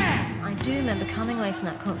 Sing it again! I do remember coming away from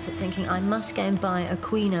that concert thinking I must go and buy a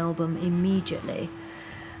Queen album immediately,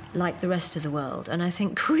 like the rest of the world. And I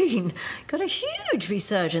think Queen got a huge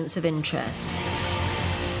resurgence of interest.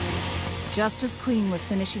 Just as Queen were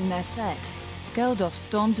finishing their set, Geldof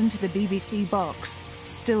stormed into the BBC box,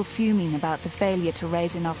 still fuming about the failure to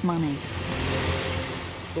raise enough money.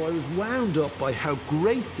 So I was wound up by how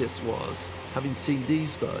great this was, having seen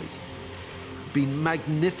these guys, being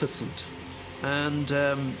magnificent. And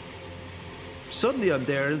suddenly I'm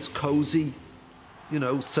there and it's cozy, you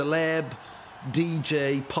know, celeb,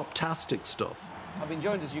 DJ, pop-tastic stuff. I've been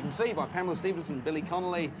joined, as you can see, by Pamela Stevenson, Billy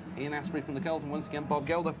Connolly, Ian Astbury from the Cult, and once again, Bob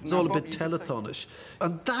Geldof. It's all a bit telethonish.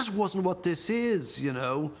 And that wasn't what this is, you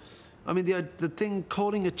know. I mean, the thing,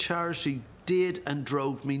 calling it charity did and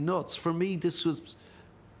drove me nuts. For me, this was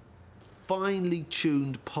finely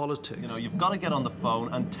tuned politics. You know, you've got to get on the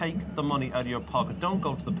phone and take the money out of your pocket. Don't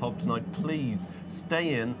go to the pub tonight, please.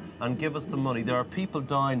 Stay in and give us the money. There are people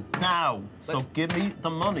dying now, so give me the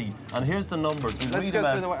money. And here's the numbers. Let's go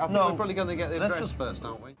through the way. I think we're probably going to get the address first,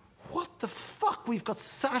 aren't we? What the fuck? We've got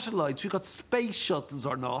satellites, we've got space shuttles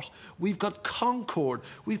or not, we've got Concorde,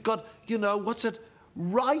 we've got, you know, what's it,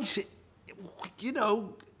 right? You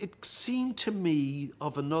know, it seemed to me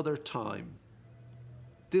of another time.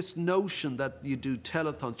 This notion that you do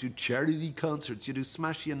telethons, you do charity concerts, you do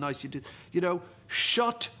Smashy and Nice, you do, you know,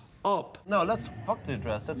 shut up. No, let's fuck the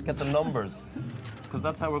address. Let's get the numbers, because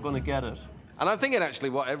that's how we're going to get it. And I'm thinking,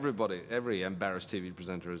 actually, what every embarrassed TV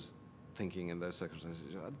presenter is thinking in those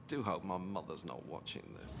circumstances. I do hope my mother's not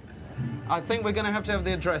watching this. I think we're going to have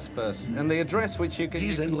the address first, and the address which you can...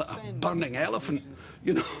 He's in like a burning elephant,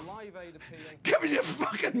 you know. Give me your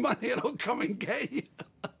fucking money and I'll come and get you.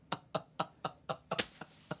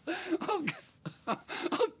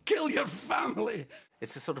 I'll kill your family.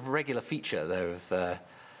 It's a sort of regular feature, though, of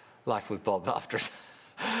life with Bob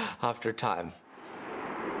after a time.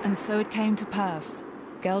 And so it came to pass.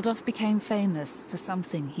 Geldof became famous for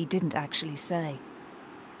something he didn't actually say.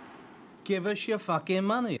 Give us your fucking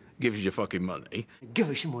money. Give us your fucking money. Give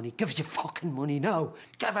us your money. Give us your fucking money now.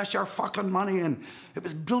 Give us your fucking money. And it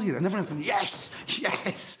was brilliant. And everyone went, yes,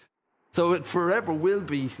 yes. So it forever will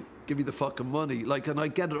be, give me the fucking money. Like, and I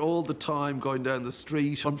get it all the time going down the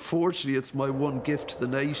street. Unfortunately, it's my one gift to the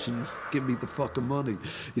nation, give me the fucking money,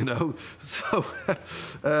 you know? So,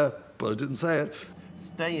 but I didn't say it.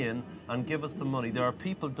 Stay in and give us the money. There are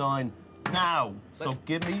people dying now, so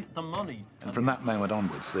give me the money. And from that moment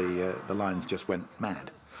onwards, the lines just went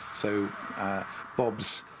mad. So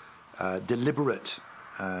Bob's deliberate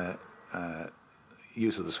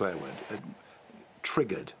use of the swear word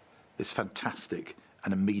triggered this fantastic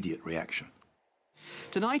and immediate reaction.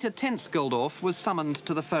 Tonight, a tense Geldof was summoned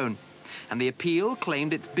to the phone, and the appeal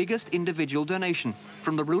claimed its biggest individual donation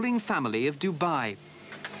from the ruling family of Dubai.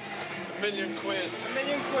 £1 million. £1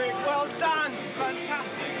 million, well done,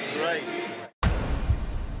 fantastic. Great.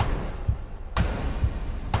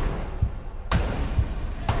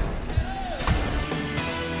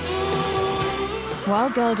 While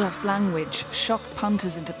Geldof's language shocked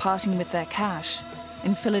punters into parting with their cash,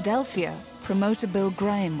 in Philadelphia, promoter Bill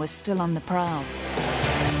Graham was still on the prowl.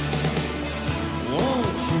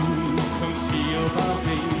 Won't you come see about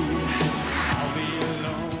me? I'll be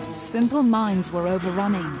alone. Simple minds were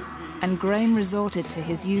overrunning, and Graham resorted to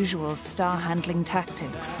his usual star-handling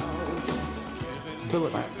tactics. Bill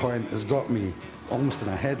at that point has got me almost in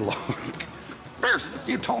a headlock. Bruce,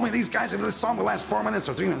 you told me these guys have this song will last 4 minutes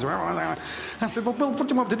or 3 minutes or whatever. I said, well, Bill, what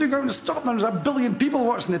do you want to do? Go and stop them. There's a billion people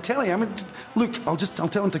watching the telly. I mean, look, I'll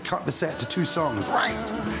tell them to cut the set to 2 songs. Right.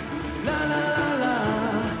 La, la, la,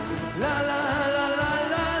 la, la, la,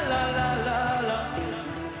 la, la, la, la.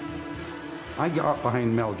 I get up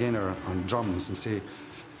behind Mel Gaynor on drums and say,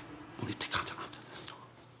 we'll need to cut it after this.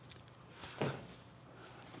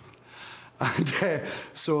 And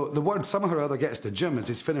so the word somehow or other gets to Jim as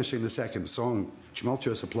he's finishing the second song.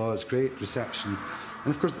 Tumultuous applause, great reception.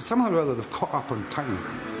 And of course, somehow or other, they've caught up on time.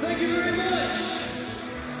 Thank you very much.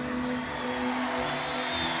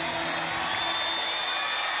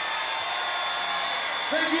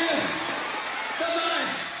 Thank you. Bye-bye.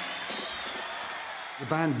 The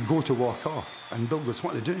band go to walk off, and Bill goes,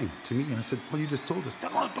 what are they doing to me? And I said, well, you just told us.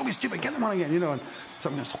 Don't be stupid, get them on again, you know. And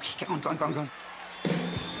someone goes, okay, go on.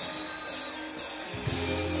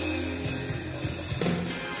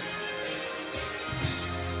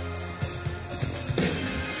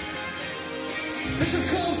 This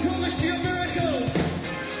is called Promise You a Miracle.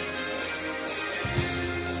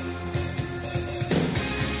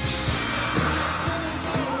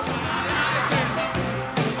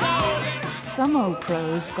 Some old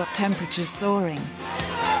pros got temperatures soaring.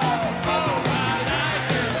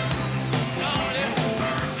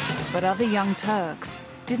 But other young Turks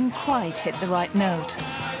didn't quite hit the right note.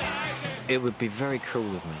 It would be very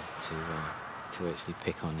cruel of me to actually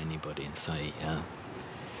pick on anybody and say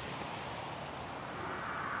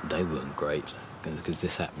they weren't great because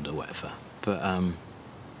this happened or whatever. But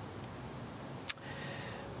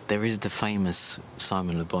there is the famous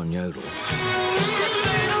Simon Le Bon yodel.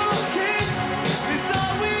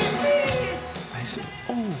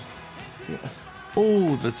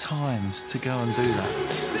 All the times to go and do that.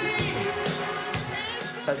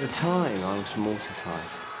 At the time, I was mortified.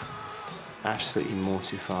 Absolutely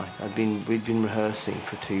mortified. We'd been rehearsing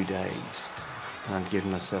for 2 days, and I'd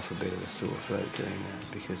given myself a bit of a sore throat doing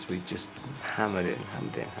that because we just hammered it.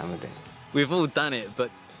 We've all done it,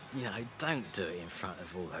 but, you know, don't do it in front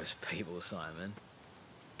of all those people, Simon.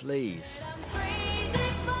 Please.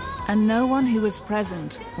 And no one who was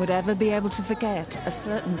present would ever be able to forget a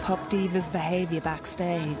certain pop diva's behaviour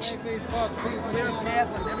backstage.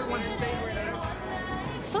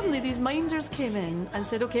 Suddenly these minders came in and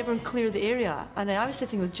said, OK, everyone clear the area. And I was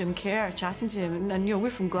sitting with Jim Kerr chatting to him, and you know,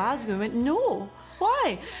 we're from Glasgow. I went, no,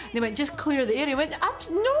 why? And they went, just clear the area. I went,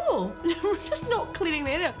 no, we're just not clearing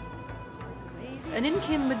the area. And in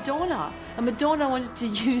came Madonna, and Madonna wanted to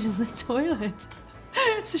use the toilet.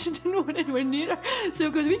 So she didn't want anywhere near her. So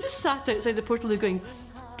of course we just sat outside the portal going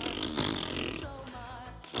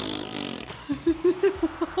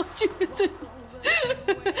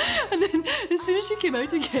and then as soon as she came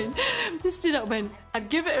out again, they stood up and went, I'd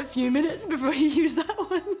give it a few minutes before you use that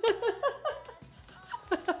one.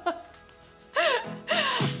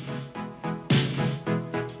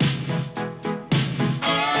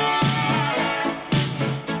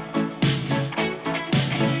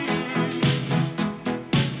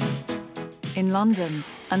 In London,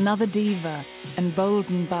 another diva,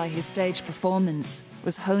 emboldened by his stage performance,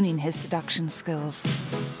 was honing his seduction skills.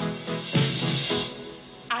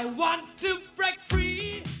 I want to break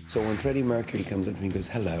free. So when Freddie Mercury comes up to me and goes,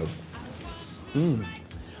 hello,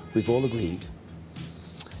 we've all agreed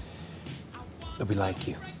that we like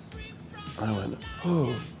you. And I went,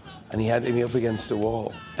 oh, And he had me up against a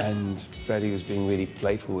wall, and Freddie was being really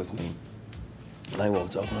playful with me. And I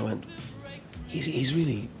walked off and I went, he's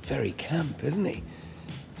really very camp, isn't he?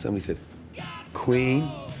 Somebody said, Queen.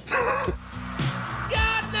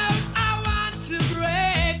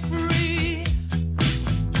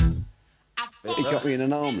 He got me in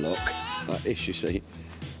an arm lock, like this, you see.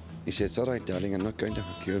 He said, all right, darling, I'm not going to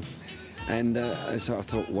hug you. And so I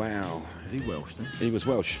thought, wow. Is he Welsh then? He was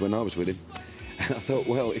Welsh when I was with him. And I thought,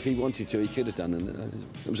 well, if he wanted to, he could have done. And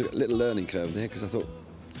there was a little learning curve there, because I thought,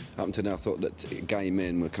 up until now, I thought that gay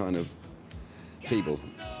men were kind of feeble.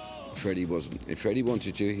 Freddie wasn't. If Freddie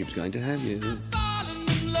wanted you, he was going to have you.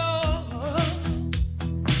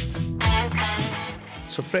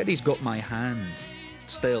 So Freddie's got my hand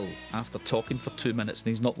still after talking for 2 minutes, and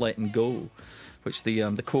he's not letting go, which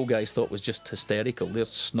the co-guys thought was just hysterical. They're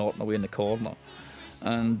snorting away in the corner.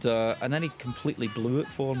 And then he completely blew it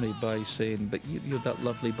for me by saying, but you're that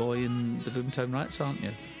lovely boy in the Boomtown Rats, aren't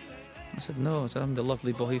you? I said, no, I'm the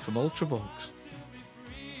lovely boy from Ultravox.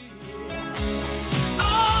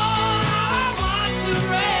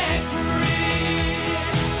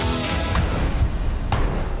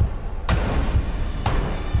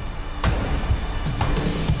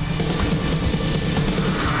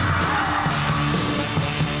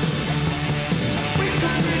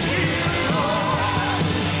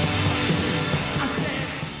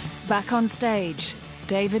 Back on stage,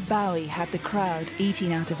 David Bowie had the crowd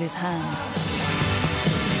eating out of his hand.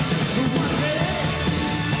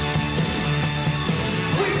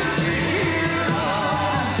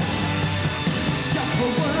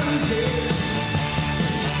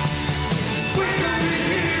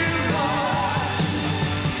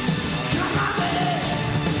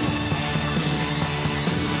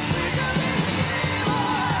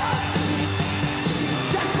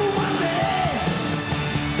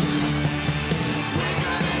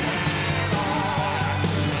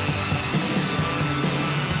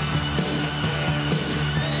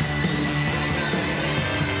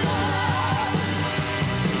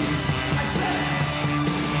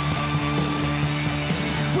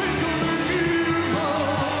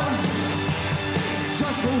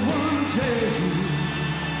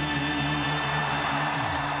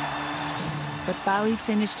 But Bowie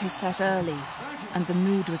finished his set early, and the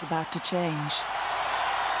mood was about to change.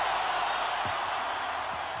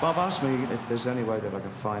 Bob asked me if there's any way that I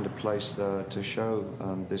could find a place to show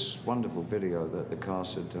this wonderful video that the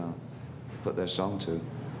cast had put their song to.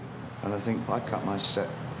 And I think I cut my set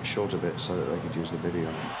short a bit so that they could use the video.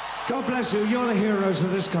 God bless you, you're the heroes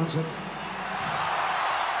of this concert.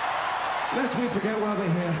 Lest we forget while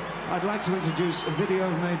we're here, I'd like to introduce a video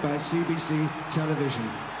made by CBC Television.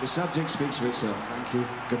 The subject speaks for itself. Thank you.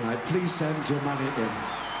 Good night. Please send your money in.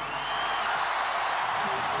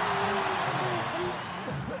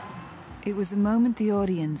 It was a moment the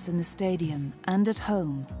audience in the stadium and at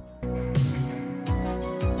home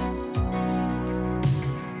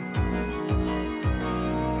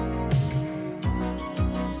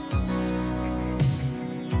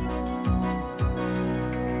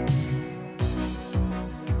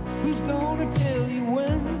Who's gonna tell you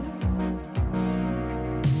when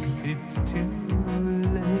it's too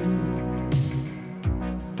late?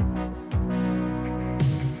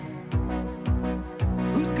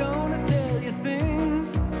 Who's gonna tell you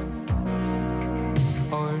things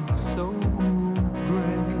aren't so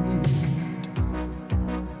great?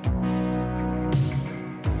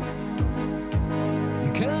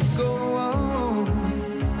 You can't go on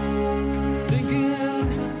thinking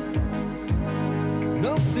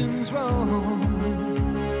nothing's wrong.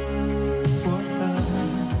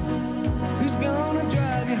 Who's gonna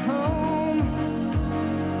drive you home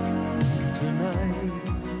tonight?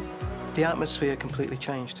 The atmosphere completely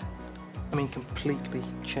changed. I mean, completely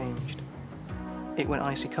changed. It went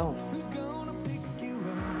icy cold.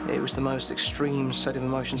 It was the most extreme set of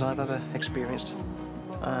emotions I've ever experienced.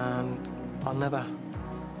 And I'll never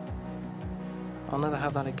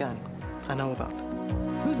have that again. I know that.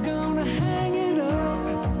 Who's gonna hang it up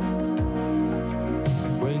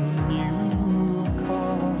when you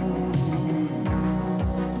call?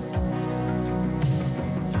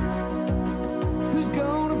 Who's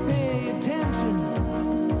gonna pay attention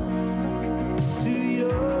to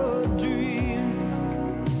your dreams?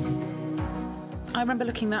 I remember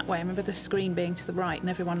looking that way. I remember the screen being to the right and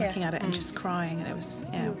everyone Yeah. looking at it and just crying, and it was,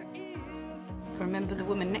 yeah. I remember the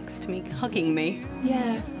woman next to me hugging me.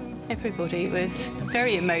 Yeah. Everybody was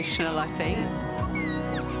very emotional, I think.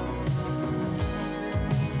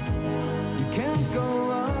 You can't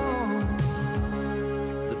go on.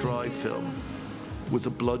 The dry film was a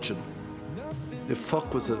bludgeon. If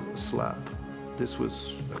fuck was a slap, this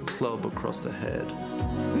was a club across the head.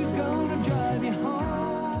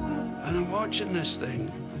 And I'm watching this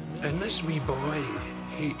thing, and this wee boy,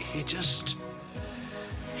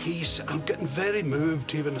 I'm getting very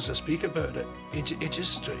moved even as I speak about it. He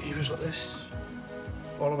was like this.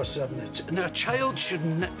 All of a sudden, now a child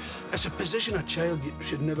it's a position a child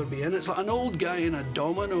should never be in. It's like an old guy in a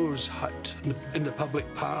Domino's hut in the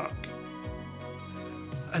public park.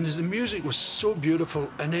 And as the music was so beautiful,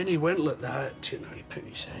 and then he went like that, you know, he put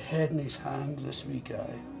his head in his hands, this wee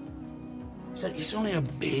guy. He's only a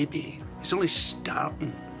baby. He's only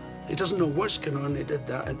starting. He doesn't know what's going on. He did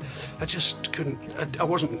that, and I just couldn't. I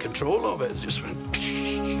wasn't in control of it. It just went.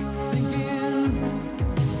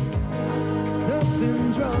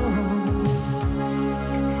 Nothing's wrong.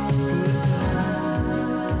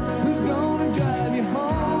 Who's gonna drive you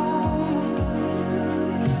home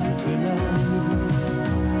tonight?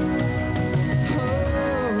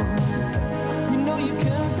 Oh, you know you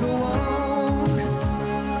can't go on.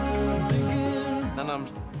 And I'm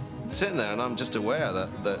sitting there and I'm just aware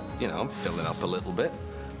that you know, I'm filling up a little bit,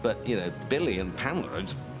 but, you know, Billy and Pamela are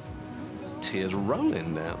just tears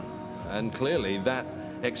rolling down. And clearly that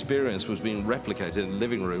experience was being replicated in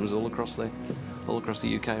living rooms all across the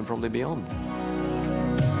UK and probably beyond.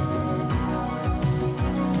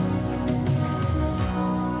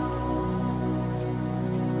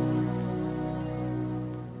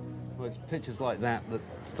 Well, it's pictures like that that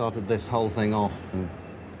started this whole thing off, and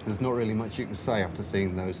there's not really much you can say after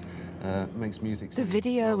seeing those. Makes music. The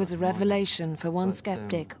video was a revelation for one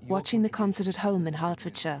skeptic watching the concert at home in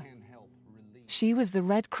Hertfordshire. She was the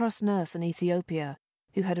Red Cross nurse in Ethiopia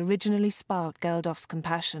who had originally sparked Geldof's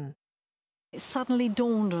compassion. It suddenly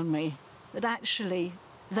dawned on me that actually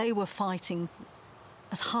they were fighting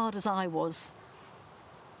as hard as I was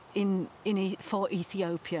for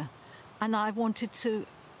Ethiopia. And I wanted to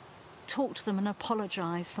talk to them and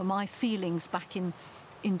apologise for my feelings back in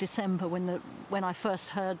December when I first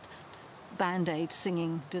heard Band Aid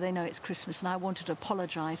singing Do They Know It's Christmas, and I wanted to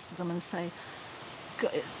apologise to them and say,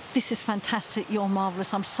 this is fantastic, you're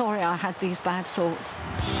marvellous, I'm sorry I had these bad thoughts.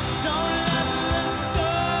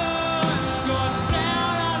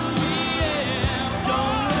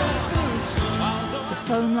 The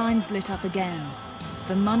phone lines lit up again.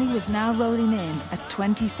 The money was now rolling in at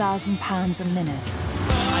 £20,000 a minute.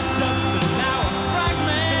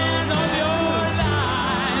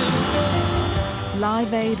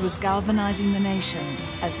 Live Aid was galvanising the nation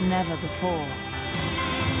as never before.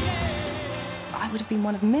 I would have been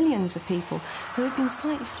one of millions of people who had been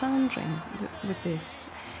slightly floundering with this.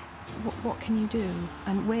 What can you do?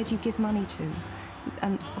 And where do you give money to?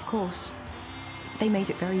 And, of course, they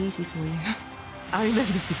made it very easy for you. I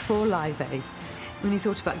remember before Live Aid, when you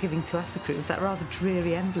thought about giving to Africa, it was that rather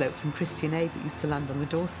dreary envelope from Christian Aid that used to land on the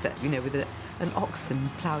doorstep, you know, with an oxen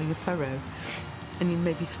ploughing a furrow. And you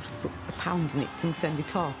maybe sort of put £1 in it and send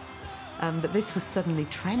it off. But this was suddenly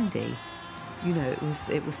trendy. You know, it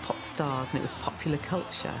was pop stars and it was popular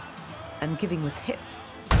culture, and giving was hip.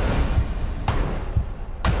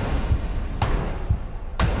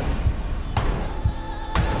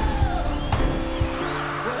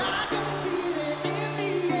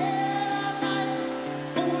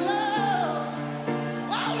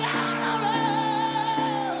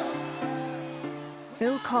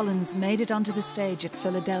 Phil Collins made it onto the stage at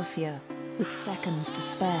Philadelphia with seconds to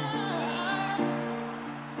spare.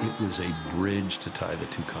 It was a bridge to tie the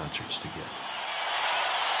two concerts together.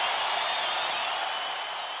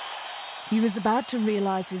 He was about to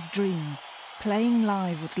realise his dream, playing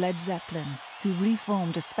live with Led Zeppelin, who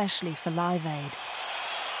reformed especially for Live Aid.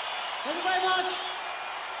 Thank you very much.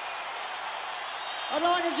 I'd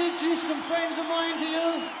like to introduce some friends of mine to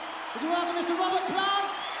you. Would you welcome Mr. Robert Plant,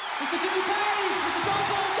 Mr. Jimmy Page, Mr. John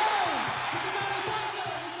Paul Jones, Mr. Tony Thompson,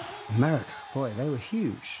 Mr. America, boy, they were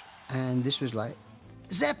huge. And this was like,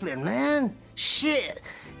 Zeppelin, man, shit.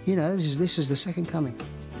 You know, this was the second coming.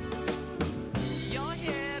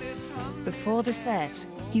 Before the set,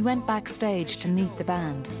 he went backstage to meet the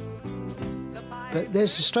band. But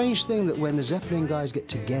there's a strange thing that when the Zeppelin guys get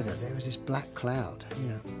together, there was this black cloud, you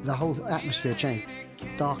know. The whole atmosphere changed,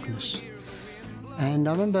 darkness. And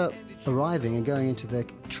I remember arriving and going into the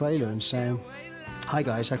trailer and saying, hi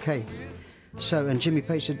guys, okay. So, and Jimmy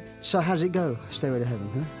Page said, so how does it go, Stairway to Heaven,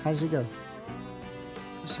 huh? How does it go?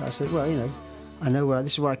 So I said, well, you know, I know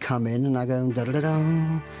this is where I come in and I go,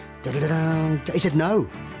 da-da-da-dum, da-da-da-dum. He said, no.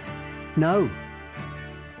 And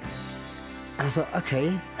I thought,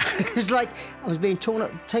 okay. It was like I was being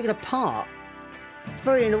taken apart,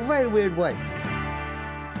 in a very weird way.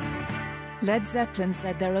 Led Zeppelin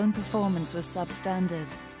said their own performance was substandard.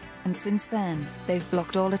 and since then, they've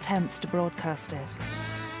blocked all attempts to broadcast it.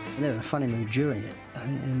 They were in a funny mood during it.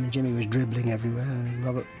 And Jimmy was dribbling everywhere,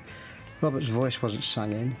 and Robert's voice wasn't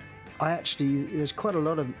sung in. There's quite a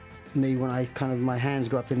lot of me when I my hands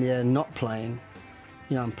go up in the air not playing.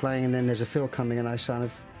 You know, I'm playing and then there's a fill coming and I sort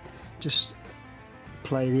of just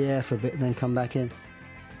play the air for a bit and then come back in.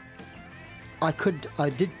 I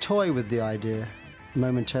did toy with the idea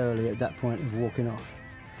momentarily at that point of walking off.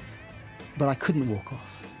 But I couldn't walk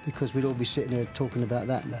off because we'd all be sitting here talking about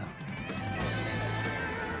that now.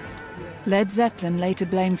 Led Zeppelin later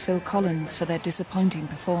blamed Phil Collins for their disappointing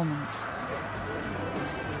performance.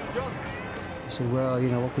 He said, well, you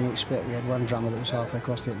know, what can you expect? We had one drummer that was halfway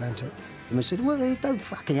across the Atlantic. And we said, well, don't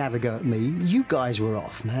fucking have a go at me. You guys were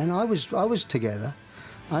off, man. I was together.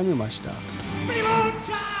 I knew my stuff. People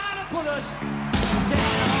try to put us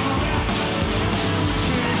down.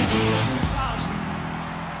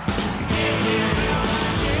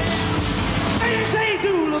 Things they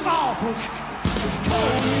do look awful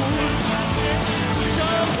cold. So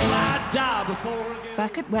I die before again.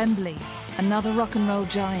 Back at Wembley, another rock and roll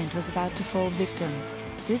giant was about to fall victim,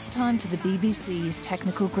 this time to the BBC's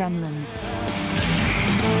technical gremlins.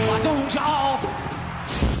 Why don't you all?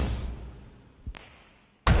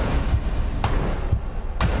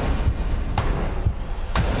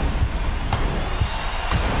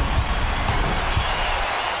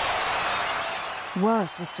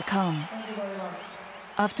 Worse was to come.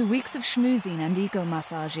 After weeks of schmoozing and ego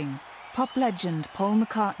massaging, pop legend Paul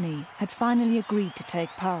McCartney had finally agreed to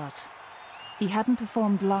take part. He hadn't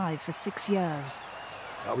performed live for 6 years.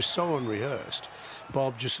 I was so unrehearsed.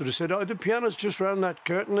 Bob just sort of said, oh, the piano's just round that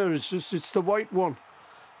curtain there. It's the white one.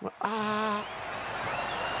 Well, I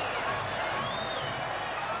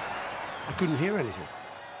couldn't hear anything.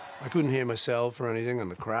 I couldn't hear myself or anything,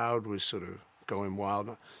 and the crowd was sort of going wild.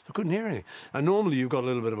 I couldn't hear anything. And normally you've got a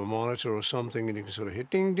little bit of a monitor or something and you can sort of hit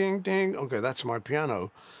ding, ding, ding. Okay, that's my piano.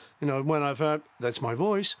 You know, when I've heard, that's my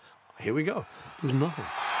voice, here we go. There was nothing.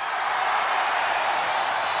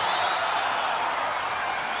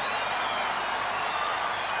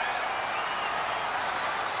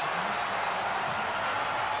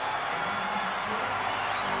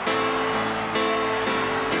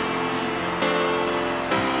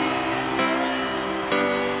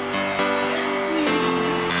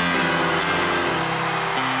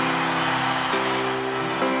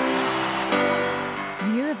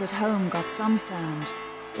 At home got some sound,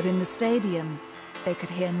 but in the stadium, they could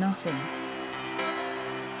hear nothing.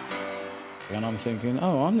 And I'm thinking,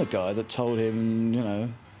 oh, I'm the guy that told him, you know,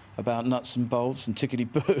 about nuts and bolts and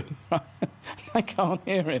tickety-boo. I can't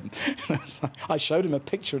hear him. I showed him a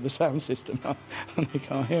picture of the sound system, and they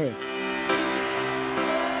can't hear him.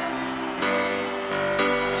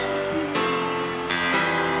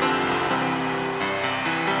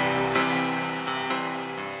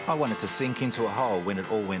 I wanted to sink into a hole when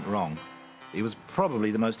it all went wrong. He was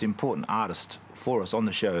probably the most important artist for us on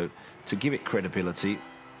the show to give it credibility.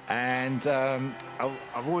 And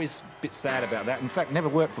I've always been a bit sad about that. In fact, never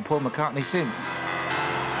worked for Paul McCartney since.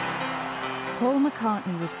 Paul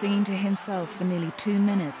McCartney was singing to himself for nearly 2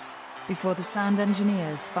 minutes before the sound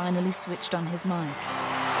engineers finally switched on his mic.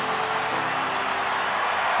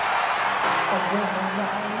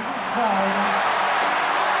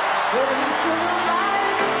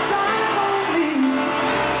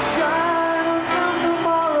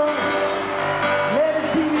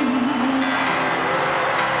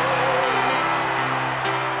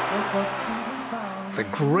 The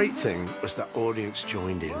great thing was that audience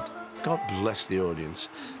joined in. God bless the audience.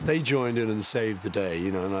 They joined in and saved the day,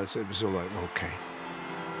 you know, and I said, it was all like, okay.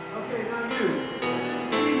 Okay, now you.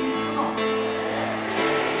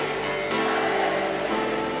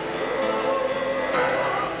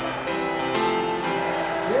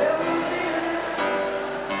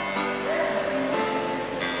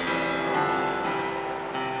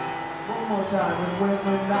 One more time, when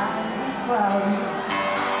the night is cloudy.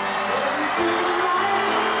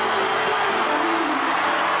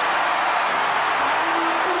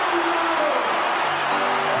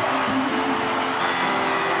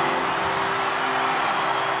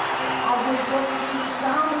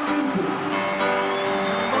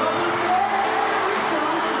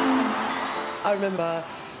 I remember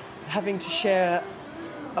having to share,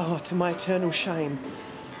 to my eternal shame,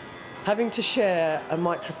 having to share a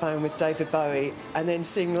microphone with David Bowie and then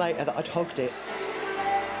seeing later that I'd hogged it.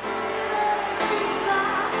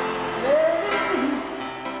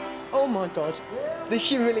 Oh my God, the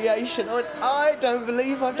humiliation. I don't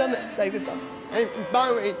believe I've done that. David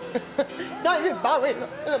Bowie. David Bowie,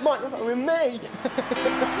 the microphone with me.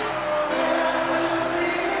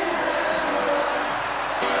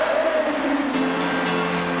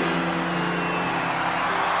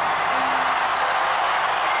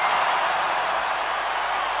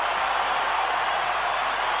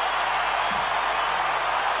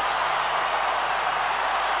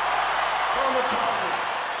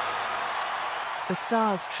 the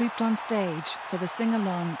stars trooped on stage for the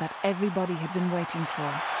sing-along that everybody had been waiting for.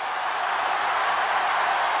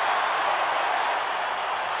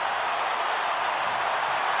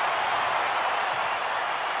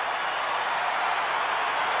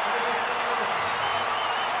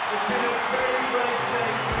 It's been a very great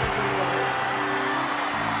day for everybody.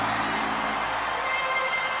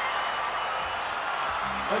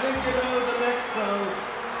 I think you know the next song.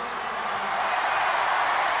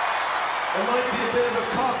 It might be a bit of a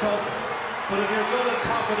cock-up, but if you're going to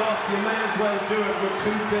cock it up, you may as well do it with 2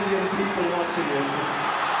 billion people watching you.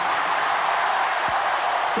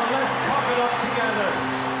 So let's cock it up together.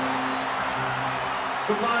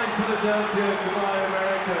 Goodbye, Philadelphia. Goodbye,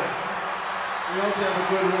 America. We hope you have a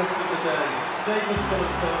good rest of the day. David's going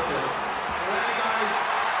to start this. You ready, guys?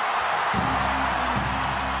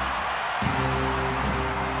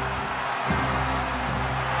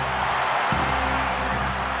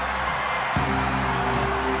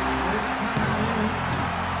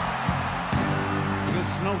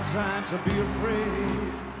 It's no time to be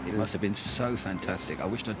afraid. It must have been so fantastic. I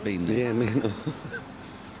wished I'd been there. Yeah, me.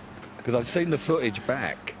 Because I've seen the footage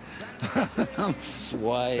back. I'm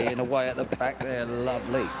swaying away at the back there,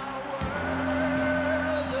 lovely.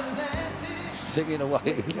 Singing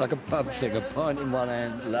away like a pub singer, pint in one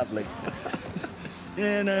hand, lovely.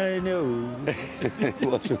 And I know. It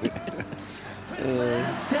wasn't it?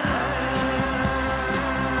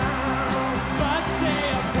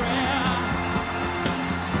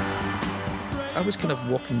 I was kind of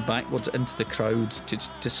walking backwards into the crowd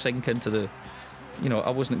to sink into the, you know, I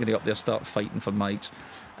wasn't going to up there start fighting for mics,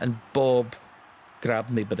 and Bob grabbed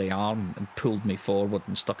me by the arm and pulled me forward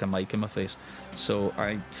and stuck a mic in my face. So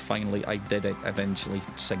I did eventually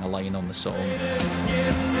sing a line on the song.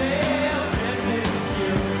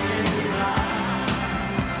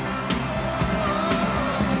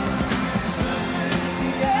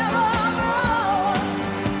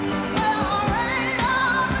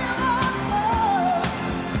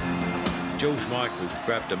 George Michael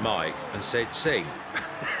grabbed a mic and said, "Sing."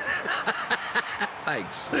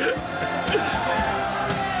 Thanks.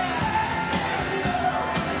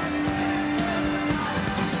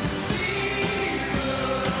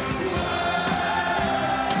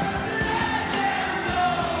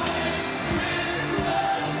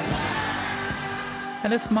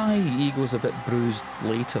 And if my ego's a bit bruised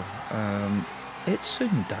later, it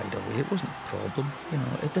soon died away. It wasn't a problem, you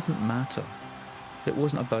know, it didn't matter. It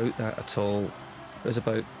wasn't about that at all. It was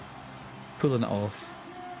about pulling it off.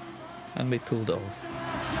 And we pulled it off.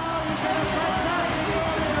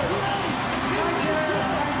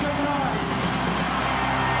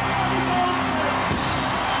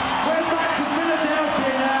 We're back to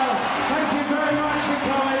Philadelphia now. Thank you very much for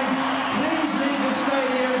coming. Please leave the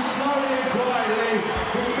stadium slowly and quietly.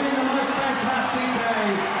 It's been the most fantastic day.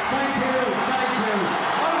 Thank you, thank you.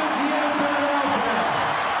 Over to you, Philadelphia.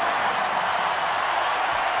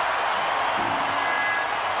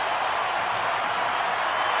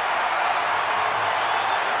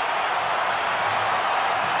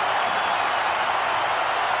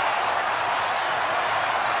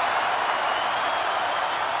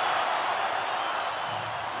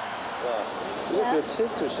 Look, your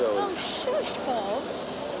tits are showing. Oh, shush, Bob.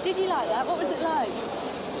 Did you like that? What was it like?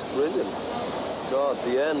 It's brilliant. God,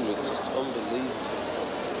 the end was just unbelievable.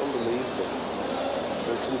 Unbelievable.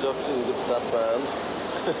 We're conducting that band.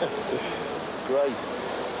 Great.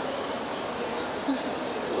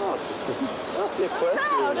 God, ask me a question.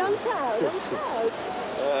 I'm proud.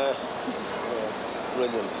 Yeah,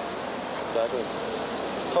 brilliant. Staggering.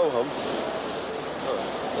 Ho hum. All right,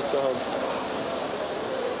 let's go home.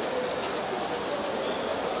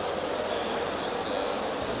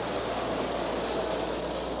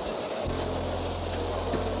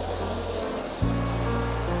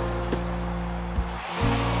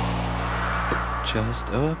 Just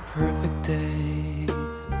a perfect day.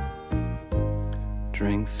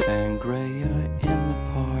 Drink sangria in the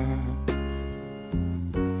park.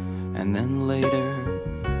 And then later,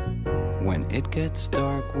 when it gets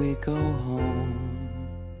dark, we go home.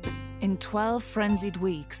 In 12 frenzied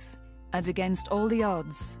weeks, and against all the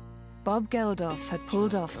odds, Bob Geldof had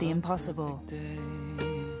pulled off the impossible.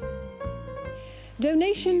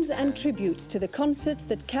 Donations and tributes to the concerts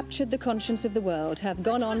that captured the conscience of the world have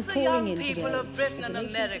gone on pouring in today. The young people of Britain and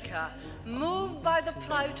America, moved by the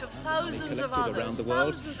plight of thousands of others, around the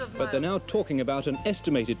world, thousands of but they're now talking about an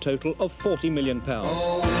estimated total of £40 million.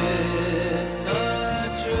 Oh, it's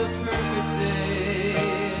such a perfect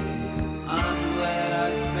day. I'm glad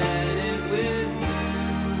I spent it with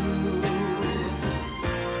you.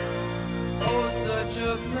 Oh, such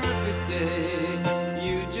a perfect day.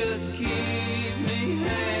 You just keep me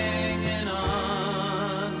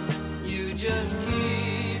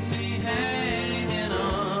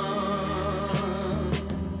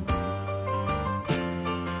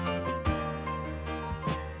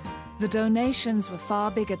The donations were far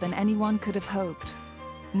bigger than anyone could have hoped.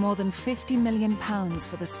 More than £50 million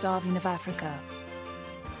for the starving of Africa.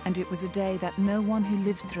 And it was a day that no one who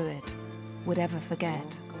lived through it would ever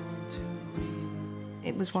forget.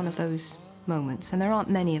 It was one of those moments, and there aren't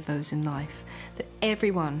many of those in life, that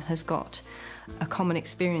everyone has got a common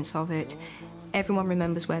experience of it. Everyone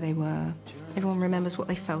remembers where they were. Everyone remembers what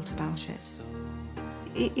they felt about it.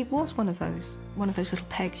 It was one of those little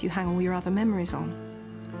pegs you hang all your other memories on.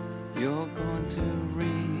 You're going to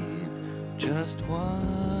reap just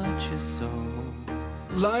what you sow.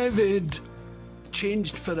 Live Aid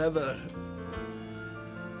changed forever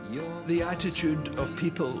the attitude of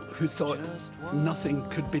people who thought nothing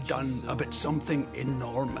could be done about something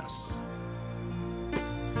enormous.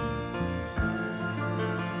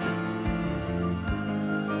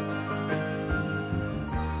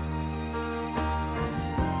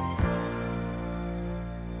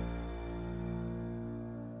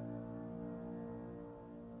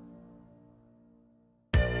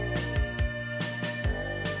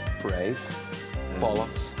 Brave.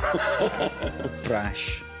 Bollocks.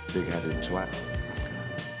 Brash. Big-headed twat.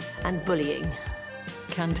 And bullying.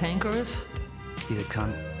 Cantankerous. Either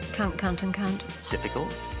cunt. Can't. Difficult.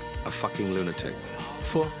 A fucking lunatic.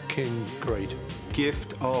 Fucking great.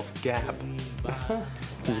 Gift of gab.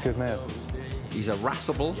 He's a good man. He's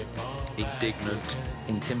irascible. Indignant.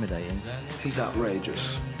 Intimidating. He's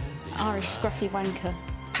outrageous. Irish scruffy wanker.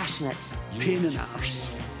 Passionate. Pain in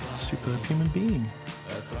arse. Superb human being.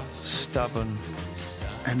 Stubborn.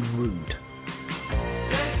 And rude.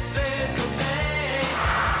 This is a day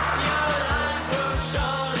your life will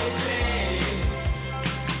surely change.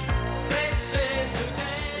 This is a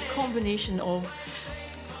day. The combination of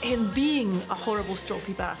him being a horrible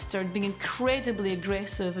stroppy bastard, being incredibly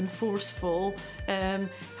aggressive and forceful,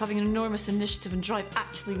 having an enormous initiative and drive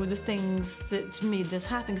actually were the things that made this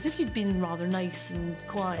happen. Because if you'd been rather nice and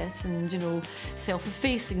quiet and, you know,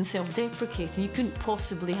 self-effacing and self-deprecating, you couldn't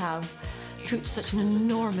possibly have put such an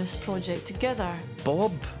enormous project together.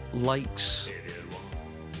 Bob likes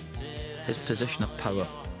his position of power,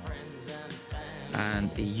 and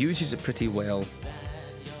he uses it pretty well,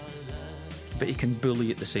 but he can bully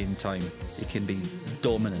at the same time. He can be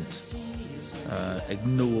dominant,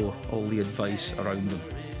 ignore all the advice around him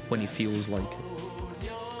when he feels like it.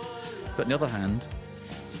 But on the other hand,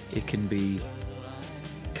 he can be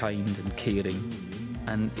kind and caring,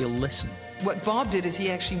 and he'll listen. What Bob did is he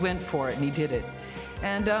actually went for it and he did it.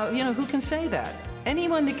 And, you know, who can say that?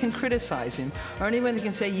 Anyone that can criticize him or anyone that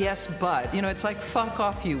can say, yes, but, you know, it's like, fuck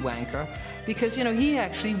off, you wanker. Because, you know, he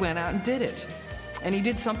actually went out and did it. And he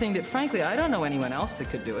did something that, frankly, I don't know anyone else that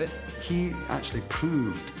could do it. He actually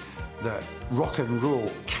proved that rock and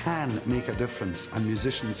roll can make a difference and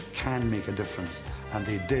musicians can make a difference. And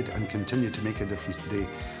they did and continue to make a difference today.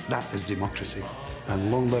 That is democracy.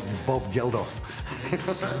 And long live Bob Geldof.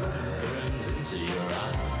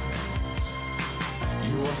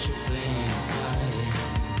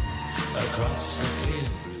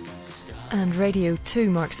 And Radio 2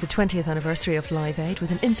 marks the 20th anniversary of Live Aid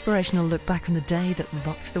with an inspirational look back on the day that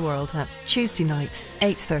rocked the world. That's Tuesday night,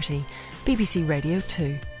 8:30, BBC Radio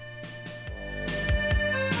 2.